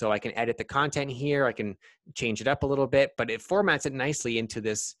 So I can edit the content here. I can change it up a little bit, but it formats it nicely into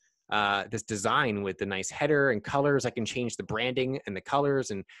this design with the nice header and colors. I can change the branding and the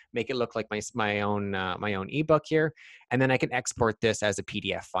colors and make it look like my own ebook here. And then I can export this as a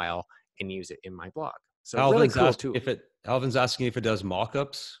PDF file and use it in my blog. So Alvin's really cool too. Alvin's asking if it does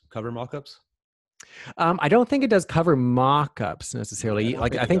mock-ups, cover mock-ups. I don't think it does cover mock-ups necessarily.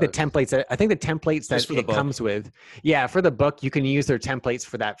 I think the templates that it comes with. Yeah, for the book, you can use their templates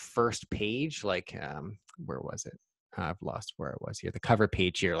for that first page. Like, where was it? I've lost where it was here. The cover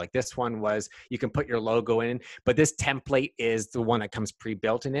page here. Like this one was, you can put your logo in, but this template is the one that comes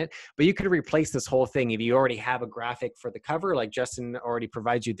pre-built in it. But you could replace this whole thing if you already have a graphic for the cover, like Justin already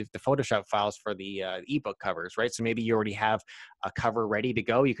provides you the Photoshop files for the ebook covers, right? So maybe you already have a cover ready to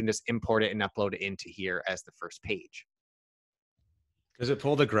go. You can just import it and upload it into here as the first page. Does it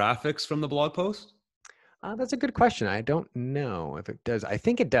pull the graphics from the blog post? That's a good question. I don't know if it does. I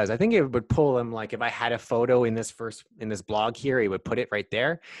think it does. I think it would pull them, like if I had a photo in this blog here, it would put it right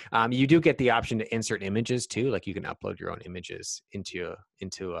there. You do get the option to insert images too. Like you can upload your own images into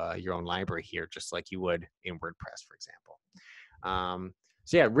your own library here, just like you would in WordPress, for example.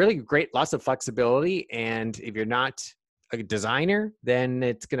 So yeah, really great. Lots of flexibility. And if you're not a designer, then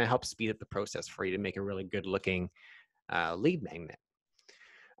it's going to help speed up the process for you to make a really good looking lead magnet.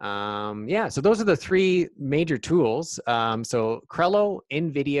 So those are the three major tools. So Crello,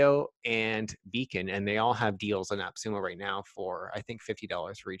 InVideo, and Beacon, and they all have deals on AppSumo right now for, I think,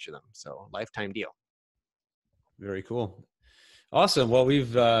 $50 for each of them. So lifetime deal. Very cool. Awesome. Well,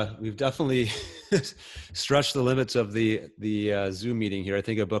 we've definitely stretched the limits of the Zoom meeting here. I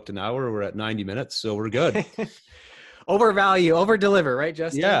think I booked an hour. We're at 90 minutes, so we're good. Overvalue, over deliver, right,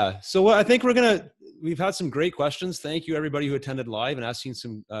 Justin? Yeah. So I think we've had some great questions. Thank you, everybody who attended live and asking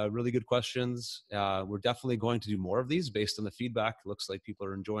some really good questions. We're definitely going to do more of these based on the feedback. It looks like people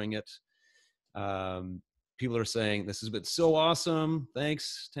are enjoying it. People are saying, this has been so awesome.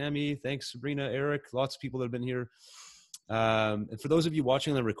 Thanks, Tammy. Thanks, Sabrina, Eric. Lots of people that have been here. And for those of you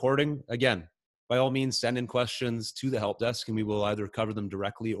watching the recording, again, by all means, send in questions to the help desk and we will either cover them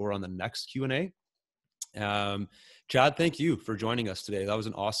directly or on the next Q&A. Chad, thank you for joining us today. That was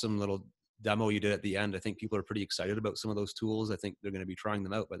an awesome little demo you did at the end. I think people are pretty excited about some of those tools. I think they're going to be trying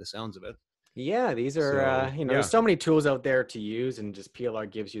them out by the sounds of it. Yeah, these are, there's so many tools out there to use, and just PLR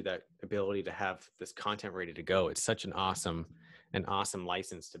gives you that ability to have this content ready to go. It's such an awesome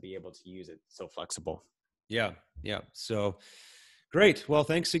license to be able to use it. So flexible. Yeah. So great. Well,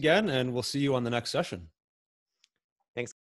 thanks again, and we'll see you on the next session.